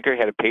central banker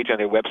had a page on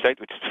their website,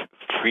 which is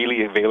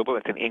freely available.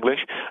 It's in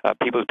English,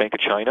 People's Bank of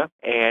China.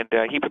 And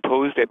he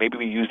proposed that maybe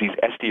we use these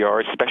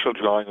SDRs, special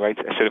drawing rights,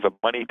 as sort of a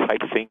money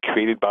type thing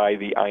created by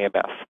the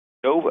IMF.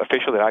 No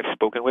official that I've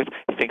spoken with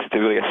thinks it's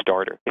really a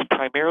starter. It's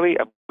primarily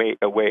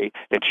a way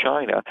that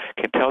China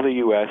can tell the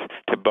U.S.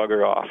 to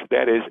bugger off.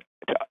 That is,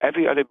 to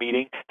every other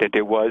meeting that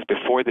there was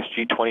before this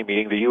G20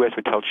 meeting, the U.S.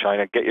 would tell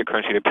China, get your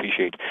currency to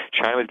appreciate.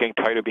 China was getting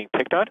tired of being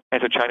picked on,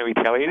 and so China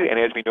retaliated. And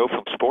as we know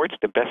from sports,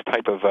 the best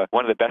type of,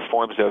 one of the best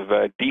forms of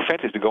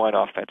defense is to go on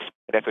offense.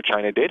 And that's what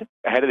China did.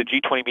 Ahead of the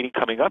G20 meeting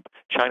coming up,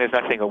 China's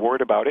not saying a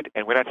word about it,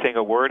 and we're not saying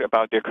a word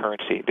about their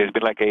currency. There's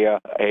been like a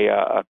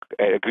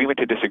agreement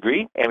to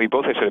disagree, and we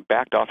both have sort of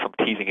backed off from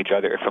teasing each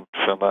other, from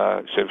sort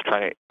of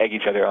trying to egg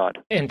each other on.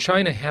 And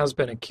China has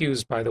been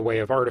accused, by the way,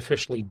 of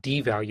artificially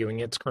devaluing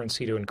its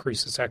currency to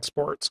increase its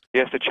exports.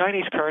 Yes, the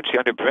Chinese currency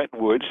under Bretton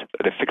Woods,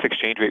 the fixed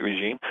exchange rate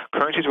regime,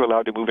 currencies were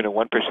allowed to move in a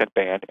 1%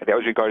 band, and that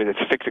was regarded as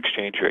fixed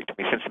exchange rate.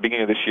 I mean, since the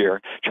beginning of this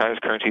year, China's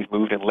currencies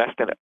moved in less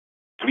than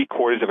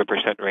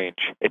 0.75% range.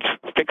 It's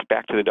fixed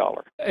back to the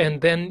dollar.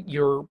 And then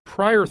your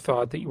prior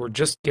thought that you were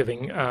just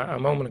giving a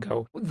moment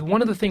ago,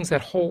 one of the things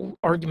that whole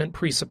argument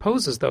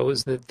presupposes, though,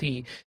 is that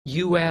the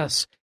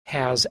U.S.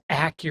 has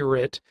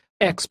accurate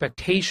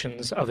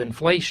expectations of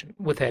inflation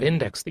with that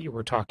index that you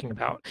were talking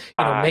about.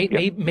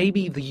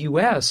 Maybe the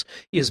U.S.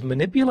 is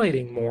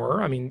manipulating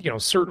more. I mean,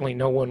 certainly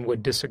no one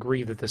would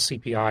disagree that the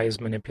CPI is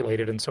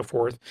manipulated and so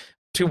forth,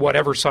 to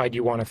whatever side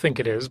you want to think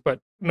it is, but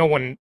no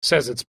one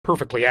says it's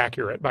perfectly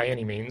accurate by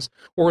any means,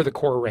 or the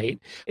core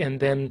rate. And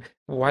then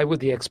why would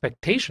the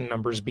expectation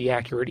numbers be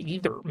accurate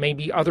either?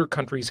 Maybe other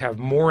countries have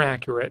more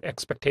accurate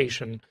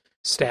expectation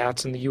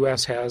stats, and the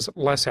U.S. has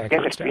less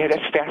accurate stats. Yeah,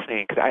 that's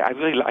fascinating, because I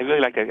really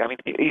like that. I mean,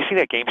 you see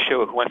that game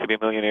show, Who Wants to Be a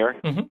Millionaire?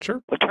 Mm-hmm,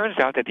 sure. Well, it turns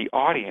out that the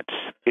audience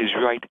is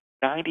right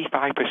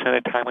 95%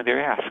 of the time when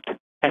they're asked.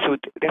 And so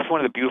that's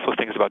one of the beautiful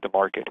things about the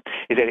market,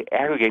 is that it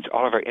aggregates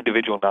all of our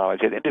individual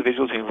knowledge. As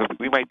individuals,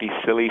 we might be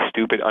silly,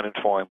 stupid,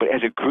 uninformed, but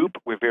as a group,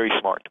 we're very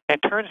smart. And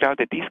it turns out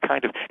that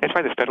that's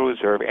why the Federal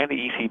Reserve and the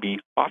ECB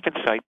often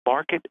cite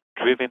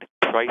market-driven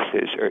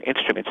prices or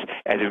instruments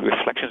as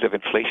reflections of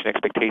inflation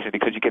expectations,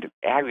 because you get an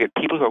aggregate.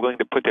 People who are willing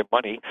to put their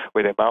money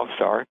where their mouths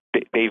are,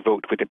 they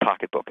vote with their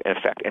pocketbook, in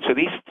effect. And so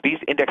these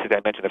indexes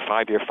I mentioned, the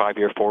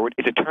five-year forward,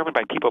 is determined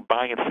by people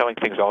buying and selling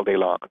things all day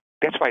long.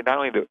 That's why not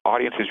only the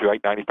audience is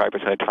right 95%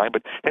 of the time,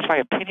 but that's why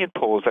opinion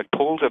polls, like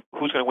polls of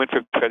who's going to win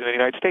for President of the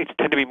United States,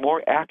 tend to be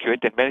more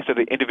accurate than many of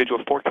the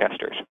individual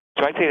forecasters.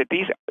 So I'd say that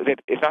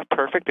it's not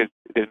perfect. There's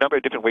a number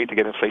of different ways to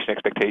get inflation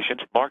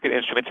expectations. Market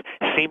instruments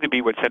seem to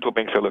be what central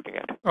banks are looking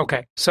at.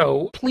 Okay,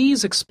 so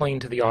please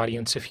explain to the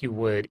audience, if you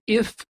would,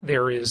 if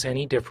there is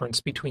any difference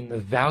between the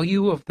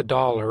value of the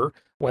dollar,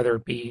 whether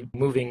it be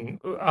moving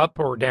up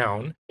or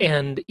down,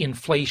 and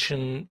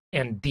inflation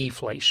and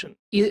deflation.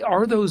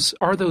 Are those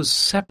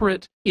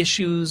separate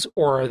issues,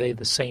 or are they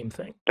the same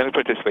thing? Let me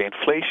put it this way.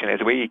 Inflation, as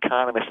the way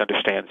economists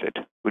understands it,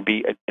 would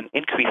be an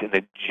increase in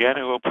the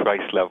general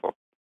price level.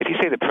 If you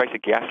say the price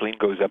of gasoline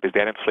goes up, is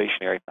that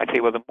inflationary? I'd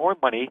say, well, the more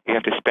money you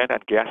have to spend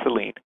on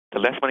gasoline, the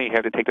less money you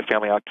have to take the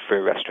family out for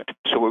a restaurant.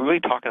 So what we're really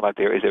talking about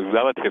there is a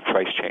relative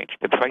price change.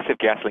 The price of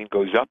gasoline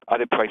goes up,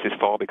 other prices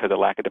fall because of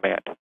lack of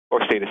demand,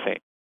 or stay the same.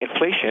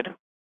 Inflation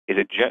is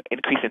an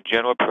increase in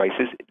general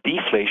prices.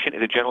 Deflation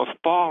is a general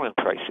fall in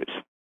prices.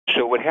 So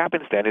So what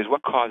happens then is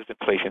what causes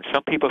inflation.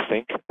 Some people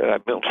think,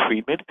 Milton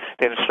Friedman,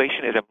 that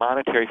inflation is a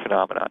monetary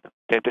phenomenon,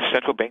 that the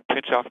central bank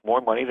prints off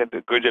more money than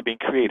the goods are being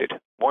created,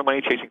 more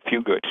money chasing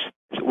few goods.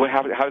 So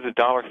how does the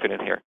dollar fit in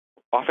here?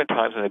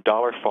 Oftentimes when the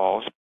dollar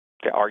falls,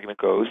 the argument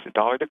goes, the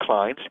dollar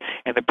declines,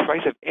 and the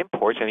price of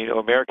imports, and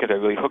Americans are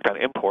really hooked on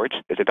imports,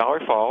 as the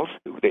dollar falls,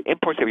 the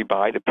imports that we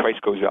buy, the price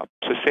goes up.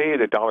 So say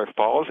the dollar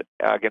falls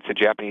against the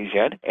Japanese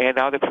yen, and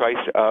now the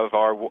price of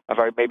our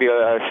maybe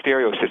a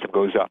stereo system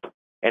goes up.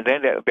 And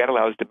then that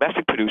allows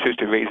domestic producers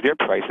to raise their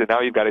price, and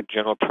now you've got a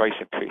general price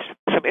increase.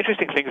 Some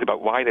interesting things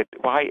about why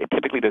it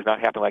typically does not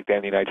happen like that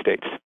in the United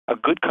States. A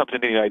good comes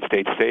into the United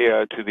States, say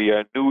to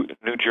the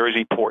New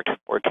Jersey port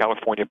or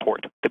California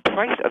port. The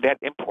price of that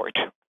import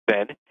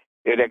then,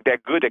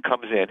 that good that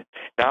comes in,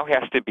 now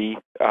has to be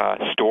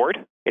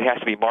stored, it has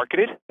to be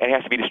marketed, and it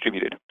has to be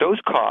distributed. Those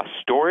costs,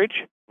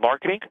 storage,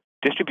 marketing,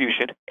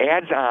 distribution,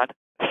 adds on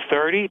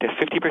 30 to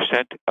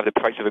 50% of the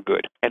price of a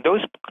good. And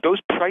those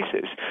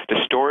prices, the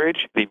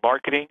storage, the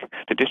marketing,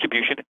 the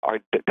distribution, are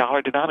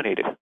dollar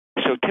denominated.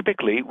 So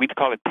typically, we'd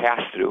call it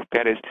pass-through.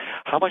 That is,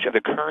 how much of the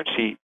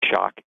currency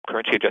shock,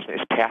 currency adjustment,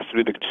 is passed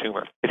through the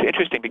consumer. It's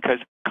interesting because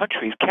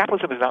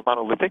capitalism is not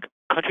monolithic.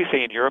 Countries,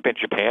 say in Europe and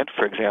Japan,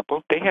 for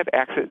example,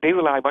 they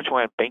rely much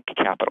more on bank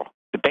capital.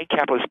 The bank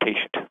capital is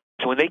patient.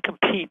 So when they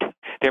compete,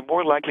 they're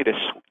more likely to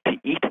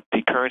eat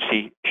the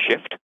currency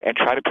shift and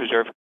try to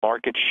preserve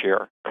market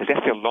share, because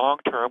that's their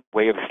long-term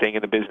way of staying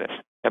in the business.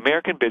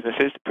 American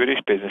businesses, British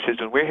businesses,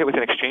 when we're hit with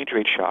an exchange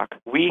rate shock,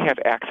 we have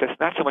access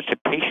not so much to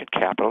patient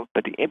capital,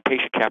 but the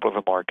impatient capital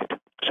of the market.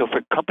 So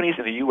for companies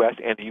in the U.S.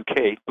 and the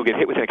U.K. who get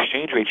hit with an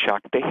exchange rate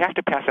shock, they have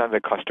to pass it on to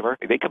their customer.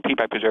 They compete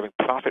by preserving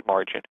profit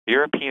margin.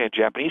 European and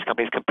Japanese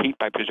companies compete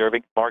by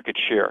preserving market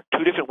share.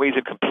 Two different ways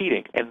of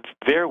competing, and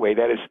their way,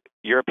 that is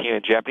European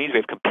and Japanese way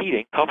of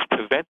competing, helps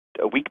prevent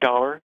a weak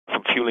dollar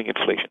from fueling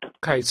inflation.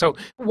 Okay, so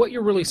what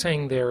you're really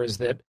saying there is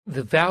that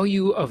the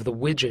value of the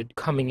widget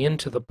coming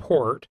into the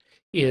port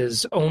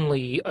is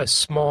only a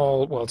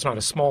small, well, it's not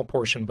a small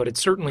portion, but it's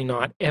certainly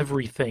not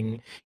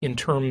everything in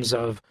terms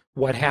of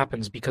what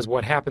happens, because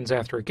what happens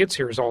after it gets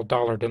here is all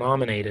dollar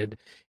denominated,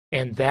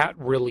 and that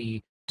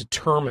really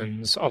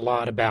determines a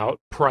lot about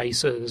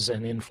prices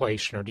and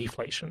inflation or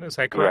deflation. Is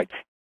that correct?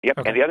 Right. Yep.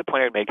 Okay. And the other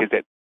point I'd make is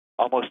that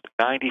almost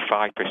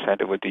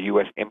 95% of what the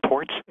U.S.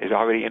 imports is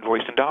already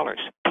invoiced in dollars.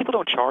 People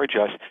don't charge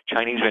us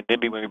Chinese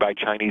renminbi when we buy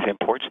Chinese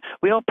imports.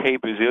 We don't pay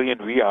Brazilian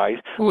reais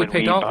when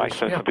we buy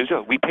something from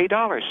Brazil. We pay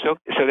dollars. So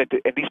that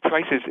and these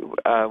prices,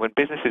 when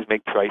businesses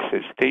make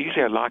prices, they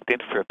usually are locked in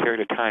for a period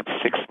of time,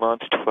 6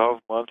 months, 12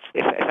 months.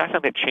 It's not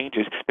something that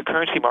changes. The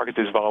currency market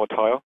is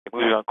volatile. It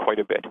moves around quite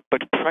a bit.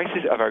 But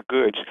prices of our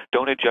goods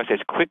don't adjust as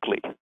quickly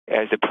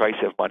as the price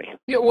of money.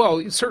 Yeah,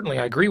 well, certainly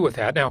I agree with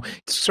that. Now,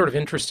 it's sort of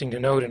interesting to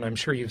note, and I'm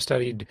sure you've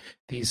studied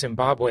the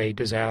Zimbabwe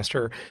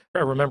disaster. I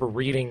remember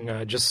reading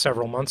just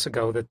several months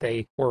ago that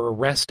they were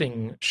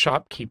arresting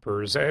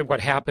shopkeepers.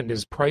 What happened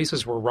is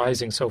prices were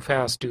rising so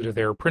fast due to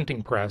their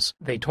printing press.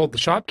 They told the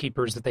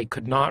shopkeepers that they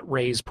could not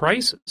raise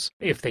prices.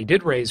 If they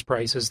did raise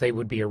prices, they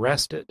would be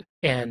arrested.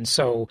 And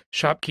so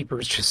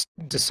shopkeepers just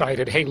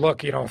decided, hey,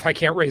 look, if I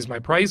can't raise my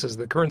prices,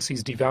 the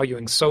currency's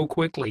devaluing so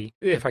quickly.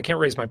 If I can't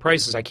raise my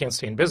prices, I can't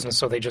stay in business.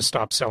 So they just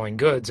stopped selling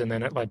goods, and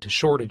then it led to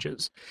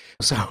shortages.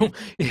 So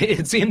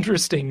it's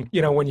interesting,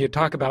 when you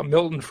talk about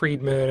Milton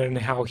Friedman and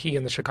how he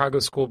and the Chicago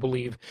School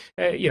believe,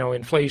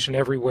 inflation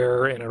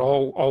everywhere, and it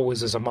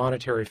always is a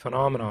monetary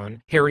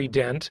phenomenon. Harry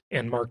Dent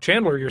and Marc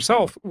Chandler,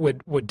 yourself,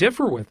 would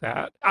differ with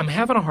that. I'm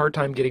having a hard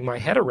time getting my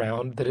head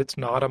around that it's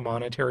not a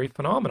monetary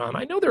phenomenon.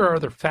 I know there are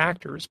other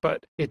factors,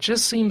 but it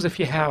just seems if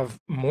you have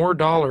more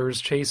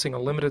dollars chasing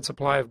a limited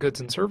supply of goods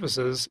and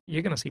services,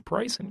 you're going to see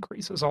price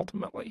increases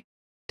ultimately.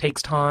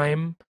 Takes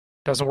time,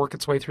 doesn't work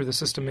its way through the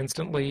system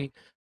instantly.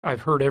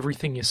 I've heard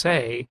everything you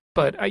say,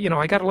 but I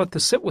got to let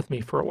this sit with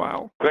me for a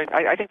while. Right.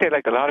 I think that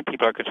a lot of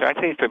people are concerned.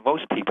 I'd say for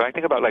most people, I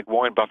think about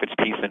Warren Buffett's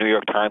piece in the New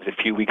York Times a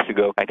few weeks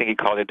ago. I think he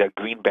called it the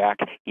greenback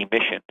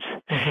emissions.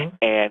 Mm-hmm.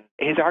 And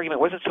his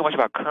argument wasn't so much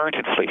about current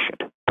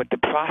inflation, but the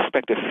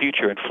prospect of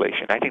future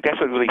inflation. I think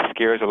that's what really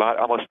scares a lot.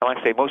 I want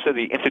to say most of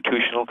the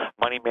institutional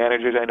money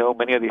managers I know,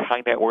 many of the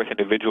high net worth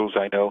individuals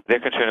I know,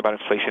 they're concerned about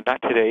inflation, not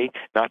today,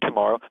 not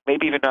tomorrow,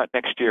 maybe even not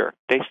next year.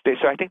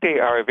 So I think they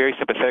are very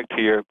sympathetic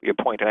to your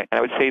point. And I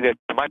would say that,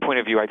 from my point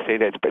of view, I'd say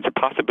that it's a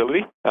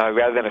possibility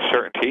rather than a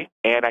certainty.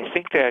 And I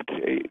think that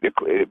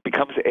it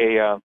becomes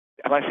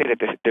I want to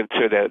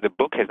say that the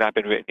book has not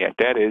been written yet.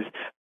 That is,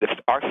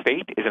 our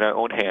fate is in our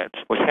own hands.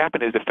 What's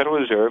happened is the Federal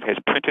Reserve has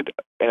printed,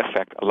 in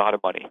effect, a lot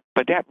of money.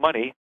 But that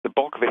money, the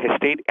bulk of it, has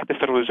stayed at the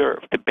Federal Reserve.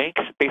 The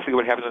banks, basically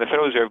what happens when the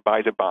Federal Reserve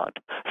buys a bond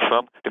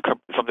from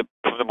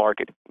the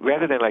market,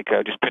 rather than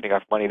just printing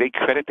off money, they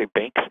credit the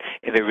banks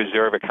in their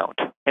reserve account.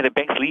 And the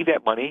banks leave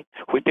that money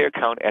with their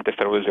account at the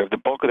Federal Reserve, the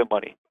bulk of the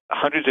money,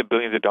 hundreds of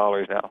billions of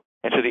dollars now.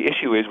 And so the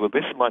issue is, will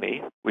this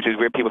money, which is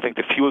where people think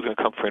the fuel is going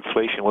to come for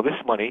inflation, will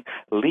this money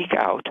leak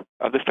out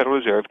of the Federal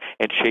Reserve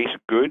and chase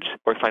goods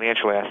or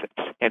financial assets?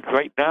 And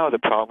right now the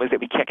problem is that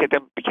we can't get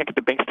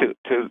the banks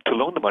to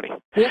loan the money.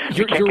 Well,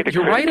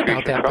 you're right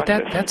about that, but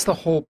that's the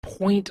whole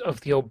point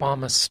of the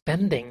Obama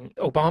spending.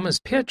 Obama's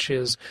pitch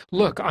is,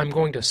 look, I'm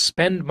going to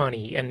spend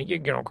money, and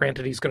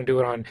granted he's going to do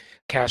it on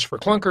cash for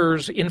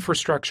clunkers,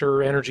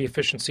 infrastructure, energy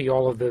efficiency,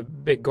 all of the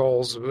big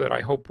goals that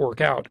I hope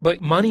work out.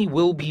 But money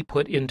will be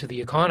put into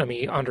the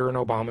economy under an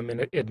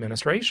Obama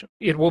administration.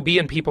 It will be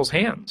in people's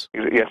hands.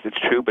 Yes, it's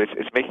true, but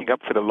it's making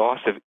up for the loss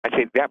of, I'd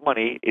say that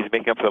money is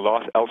making up for the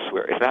loss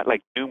elsewhere. It's not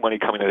like new money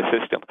coming into the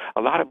system.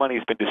 A lot of money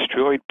has been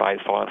destroyed by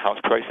falling house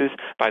prices,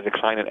 by the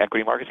decline in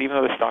equity markets, even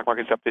though the stock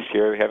market's up this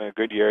year, we're having a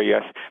good year,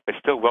 yes, but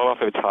still well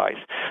off of its highs.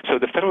 So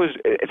the Federal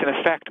Reserve, it's in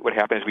effect what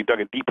happened is we dug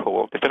a deep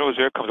hole. The Federal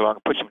Reserve comes along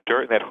and puts some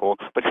dirt in that hole,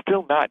 but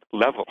still not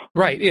level.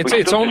 Right.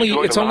 It's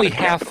only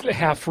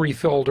half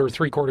refilled or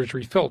three-quarters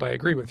refilled. I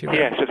agree with you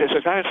there. Yeah, so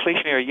it's not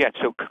inflationary yet.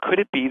 So could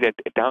it be that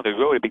down the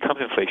road it becomes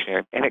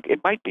inflationary? And it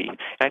might be.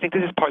 And I think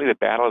this is partly the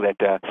battle that,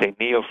 say,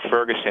 Neil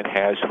Ferguson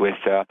has with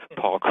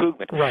Paul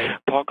Krugman. Right.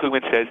 Paul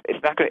Krugman says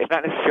it's not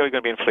necessarily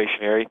going to be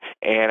inflationary,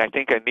 and I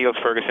think Neil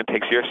Ferguson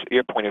takes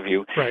your point of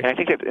view. Right. And I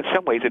think that in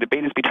some ways the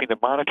debate is between the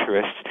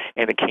monetarists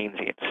and the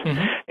Keynesians.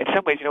 Mm-hmm. In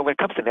some ways, when it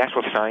comes to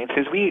natural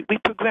sciences, we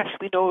progress.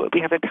 We know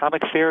we have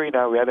atomic theory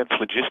now rather than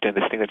phlogiston,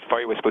 this thing that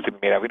fire was supposed to be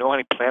made out of. We know how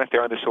many planets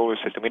there are in the solar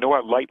system. We know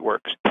how light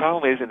works. The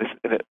problem is in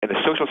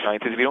the social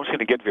sciences, we don't seem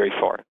to get very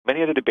far.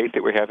 Many of the debates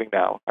that we're having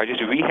now are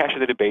just a rehash of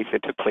the debates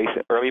that took place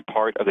in the early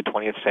part of the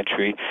 20th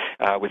century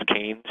with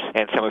Keynes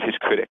and some of his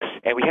critics.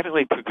 And we haven't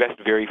really progressed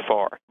very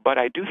far. But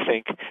I do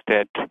think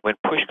that when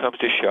push comes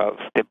to shove,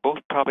 that both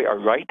probably are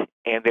right,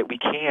 and that we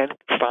can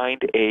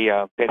find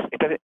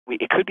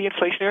it could be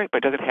inflationary,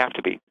 but it doesn't have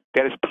to be.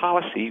 That is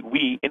policy.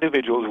 We,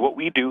 individuals, what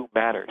we do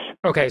matters.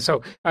 Okay,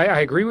 so I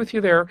agree with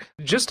you there.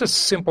 Just a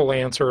simple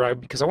answer,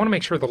 because I want to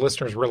make sure the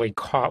listeners really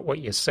caught what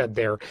you said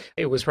there.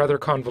 It was rather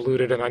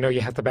convoluted, and I know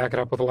you have to back it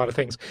up with a lot of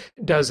things.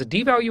 Does a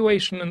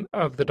devaluation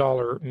of the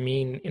dollar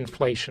mean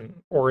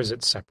inflation, or is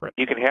it separate?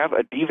 You can have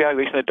a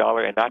devaluation of the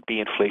dollar and not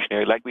be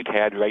inflationary like we've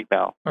had right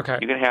now. Okay.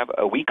 You can have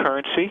a weak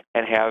currency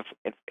and have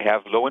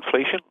low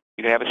inflation.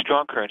 You can have a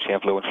strong currency and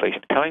have low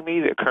inflation. Telling me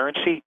that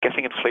currency,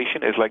 guessing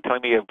inflation, is like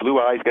telling me you have blue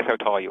eyes, guess how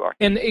tall you are.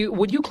 And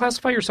would you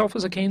classify yourself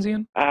as a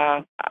Keynesian?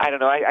 I don't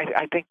know.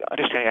 I think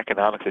understanding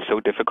economics is so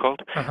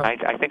difficult. Uh-huh.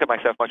 I think of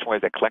myself much more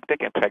as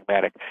eclectic and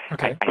pragmatic.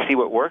 Okay. I see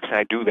what works, and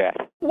I do that.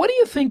 What do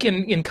you think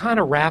in kind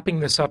of wrapping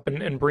this up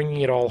and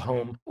bringing it all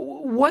home?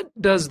 What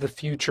does the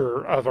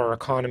future of our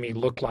economy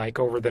look like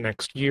over the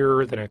next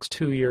year, the next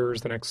 2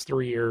 years, the next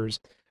 3 years?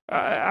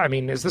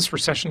 Is this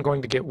recession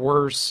going to get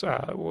worse?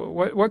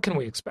 What can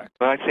we expect?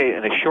 Well, I'd say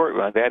in the short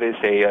run, that is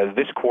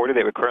this quarter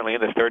that we're currently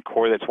in, the third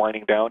quarter that's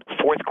winding down,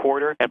 fourth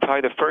quarter, and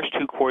probably the first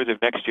 2 quarters of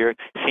next year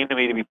seem to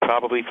me to be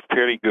probably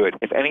fairly good.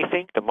 If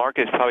anything, the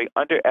market is probably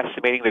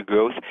underestimating the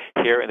growth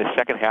here in the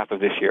second half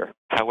of this year.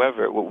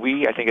 However, what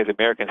we, I think, as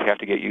Americans have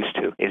to get used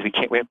to is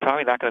we're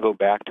probably not going to go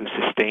back to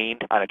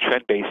sustained, on a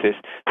trend basis,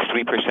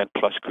 3%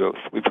 plus growth.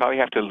 We probably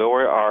have to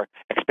lower our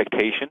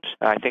expectations.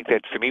 I think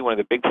that, for me, one of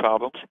the big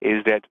problems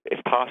is that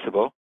it's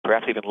possible,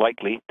 perhaps even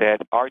likely,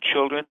 that our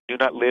children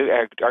and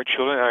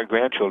our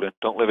grandchildren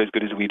don't live as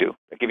good as we do.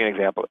 I'll give you an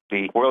example.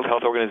 The World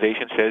Health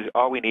Organization says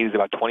all we need is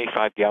about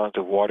 25 gallons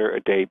of water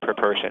a day per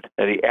person.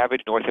 Now, the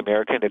average North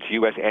American, that's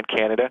U.S. and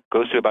Canada,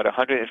 goes to about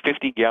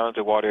 150 gallons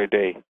of water a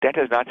day. That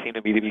does not seem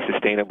to me to be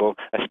sustainable,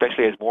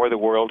 especially as more of the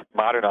world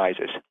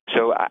modernizes.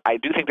 So I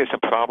do think there's some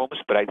problems,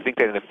 but I think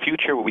that in the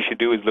future what we should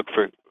do is look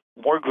for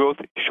more growth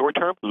short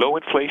term, low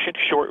inflation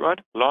short run,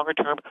 longer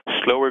term,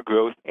 slower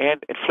growth.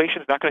 And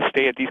inflation is not going to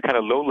stay at these kind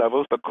of low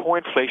levels, but core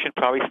inflation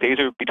probably stays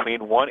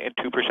between 1% and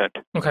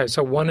 2%. Okay,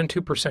 so 1% and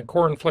 2%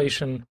 core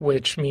inflation,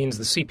 which means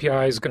the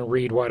CPI is going to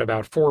read,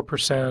 about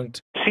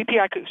 4%?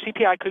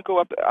 CPI could go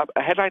up,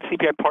 a headline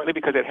CPI partly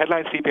because that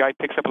headline CPI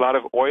picks up a lot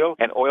of oil,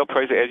 and oil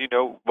prices, as you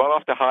know, well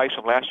off the highs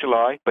from last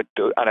July. But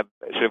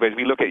as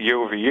we look at year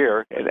over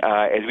year,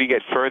 as we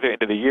get further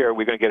into the year,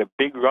 we're going to get a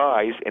big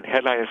rise in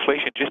headline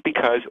inflation just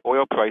because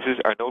oil prices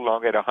are no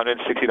longer at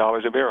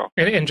 $160 a barrel.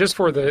 And just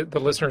for the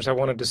listeners, I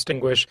want to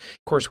distinguish,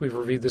 of course, we've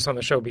reviewed this on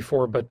the show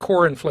before, but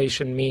core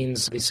inflation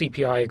means the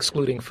CPI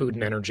excluding food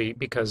and energy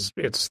because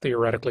it's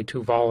theoretically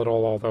too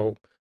volatile, although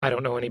I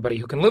don't know anybody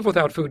who can live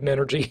without food and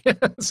energy.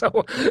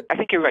 So I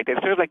think you're right. It's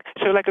sort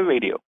of like a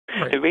radio.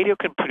 Right. The radio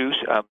can produce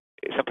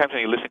sometimes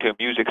when you listen to a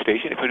music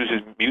station, it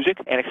produces music,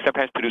 and it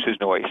sometimes produces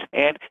noise.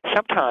 And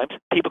sometimes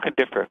people can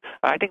differ.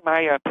 I think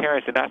my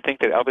parents did not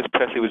think that Elvis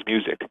Presley was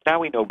music. Now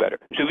we know better.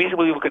 So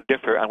reasonable people can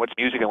differ on what's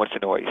music and what's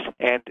the noise.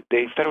 And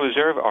the Federal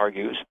Reserve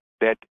argues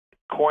that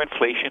core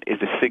inflation is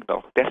the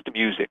signal. That's the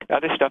music. The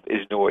other stuff is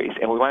noise.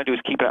 And what we want to do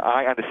is keep an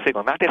eye on the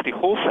signal, not that's the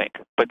whole thing,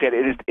 but that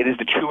it is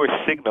the truer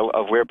signal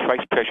of where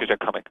price pressures are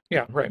coming.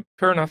 Yeah, right.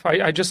 Fair enough.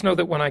 I just know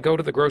that when I go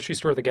to the grocery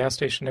store or the gas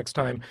station next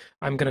time,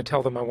 I'm going to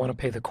tell them I want to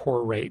pay the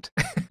core rate.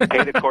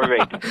 Pay the core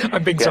rate.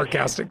 I'm being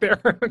sarcastic there.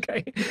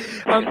 Okay.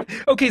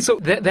 Okay, so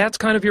that's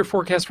kind of your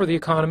forecast for the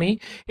economy.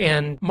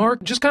 And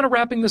Marc, just kind of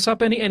wrapping this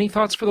up, any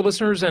thoughts for the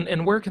listeners,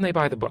 and where can they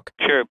buy the book?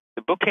 Sure.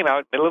 The book came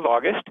out middle of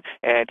August,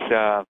 and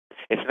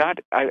it's not.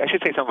 I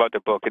should say something about the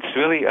book. It's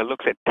really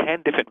looks at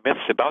 10 different myths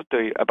about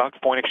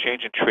foreign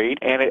exchange and trade,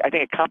 and I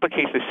think it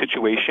complicates the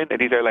situation. And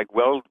these are like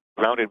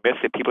well-rounded myths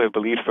that people have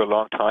believed for a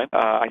long time.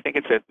 I think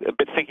it's a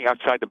bit thinking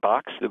outside the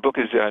box. The book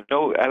is a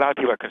lot of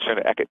people are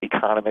concerned with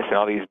economists and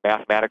all these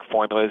mathematic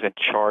formulas and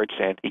charts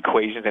and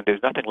equations, and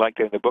there's nothing like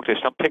that in the book.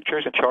 There's some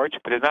pictures and charts,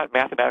 but there's not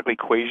mathematical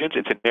equations.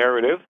 It's a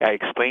narrative. I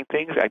explain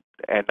things in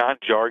a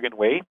non-jargon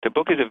way. The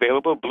book is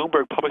available.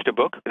 Bloomberg published a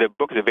book. The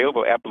book is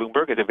available at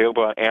Bloomberg. It's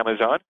available on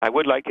Amazon. I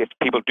would like if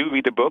people do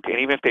read the book, and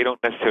even if they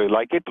don't necessarily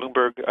like it,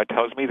 Bloomberg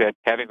tells me that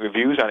having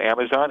reviews on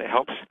Amazon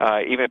helps,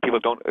 even if people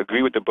don't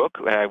agree with the book.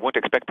 And I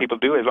wouldn't expect people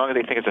to do, as long as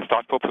they think it's a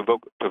thoughtful,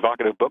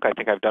 provocative book. I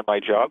think I've done my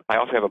job. I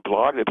also have a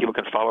blog that people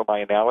can follow my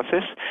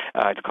analysis.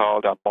 It's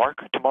called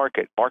Marc to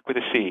Market, Marc with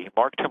a C,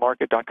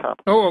 marctomarket.com.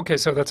 Oh, okay,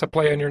 so that's a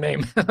play on your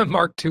name,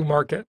 Marc to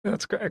Market.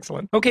 That's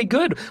excellent. Okay,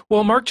 good.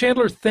 Well, Marc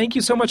Chandler, thank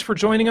you so much for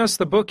joining us.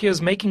 The book is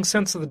Making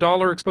Sense of the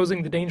Dollar,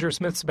 Exposing the Dangerous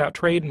Myths About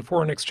Trade and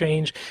Foreign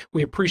Exchange.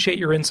 We appreciate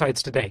your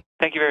insights today.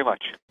 Thank you very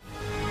much.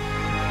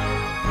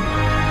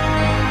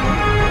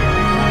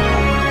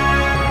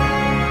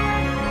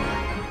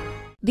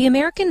 The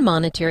American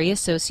Monetary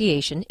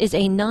Association is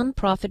a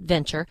nonprofit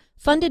venture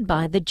funded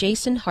by the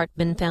Jason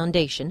Hartman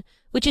Foundation,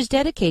 which is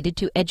dedicated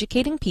to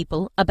educating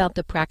people about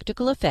the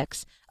practical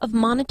effects of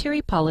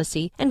monetary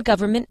policy and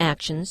government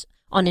actions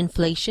on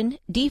inflation,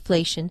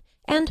 deflation,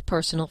 and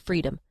personal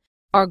freedom.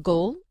 Our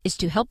goal is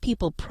to help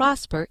people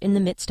prosper in the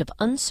midst of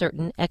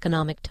uncertain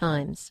economic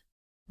times.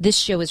 This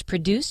show is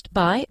produced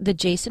by the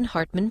Jason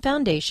Hartman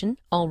Foundation,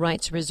 all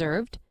rights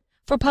reserved.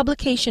 For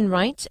publication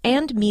rights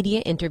and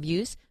media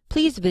interviews,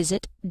 please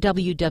visit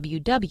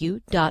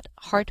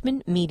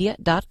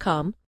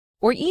www.hartmanmedia.com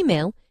or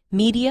email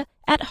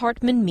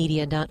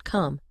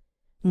media@hartmanmedia.com.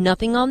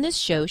 Nothing on this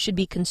show should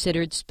be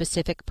considered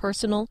specific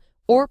personal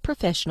or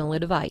professional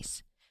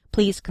advice.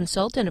 Please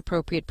consult an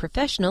appropriate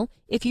professional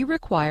if you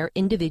require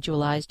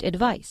individualized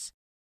advice.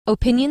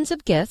 Opinions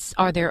of guests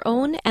are their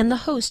own, and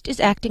the host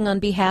is acting on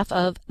behalf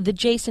of the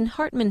Jason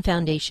Hartman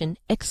Foundation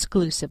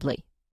exclusively.